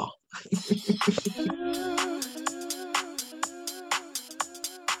see y'all.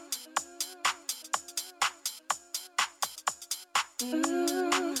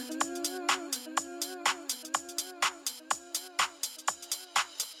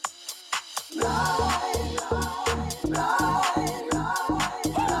 Love.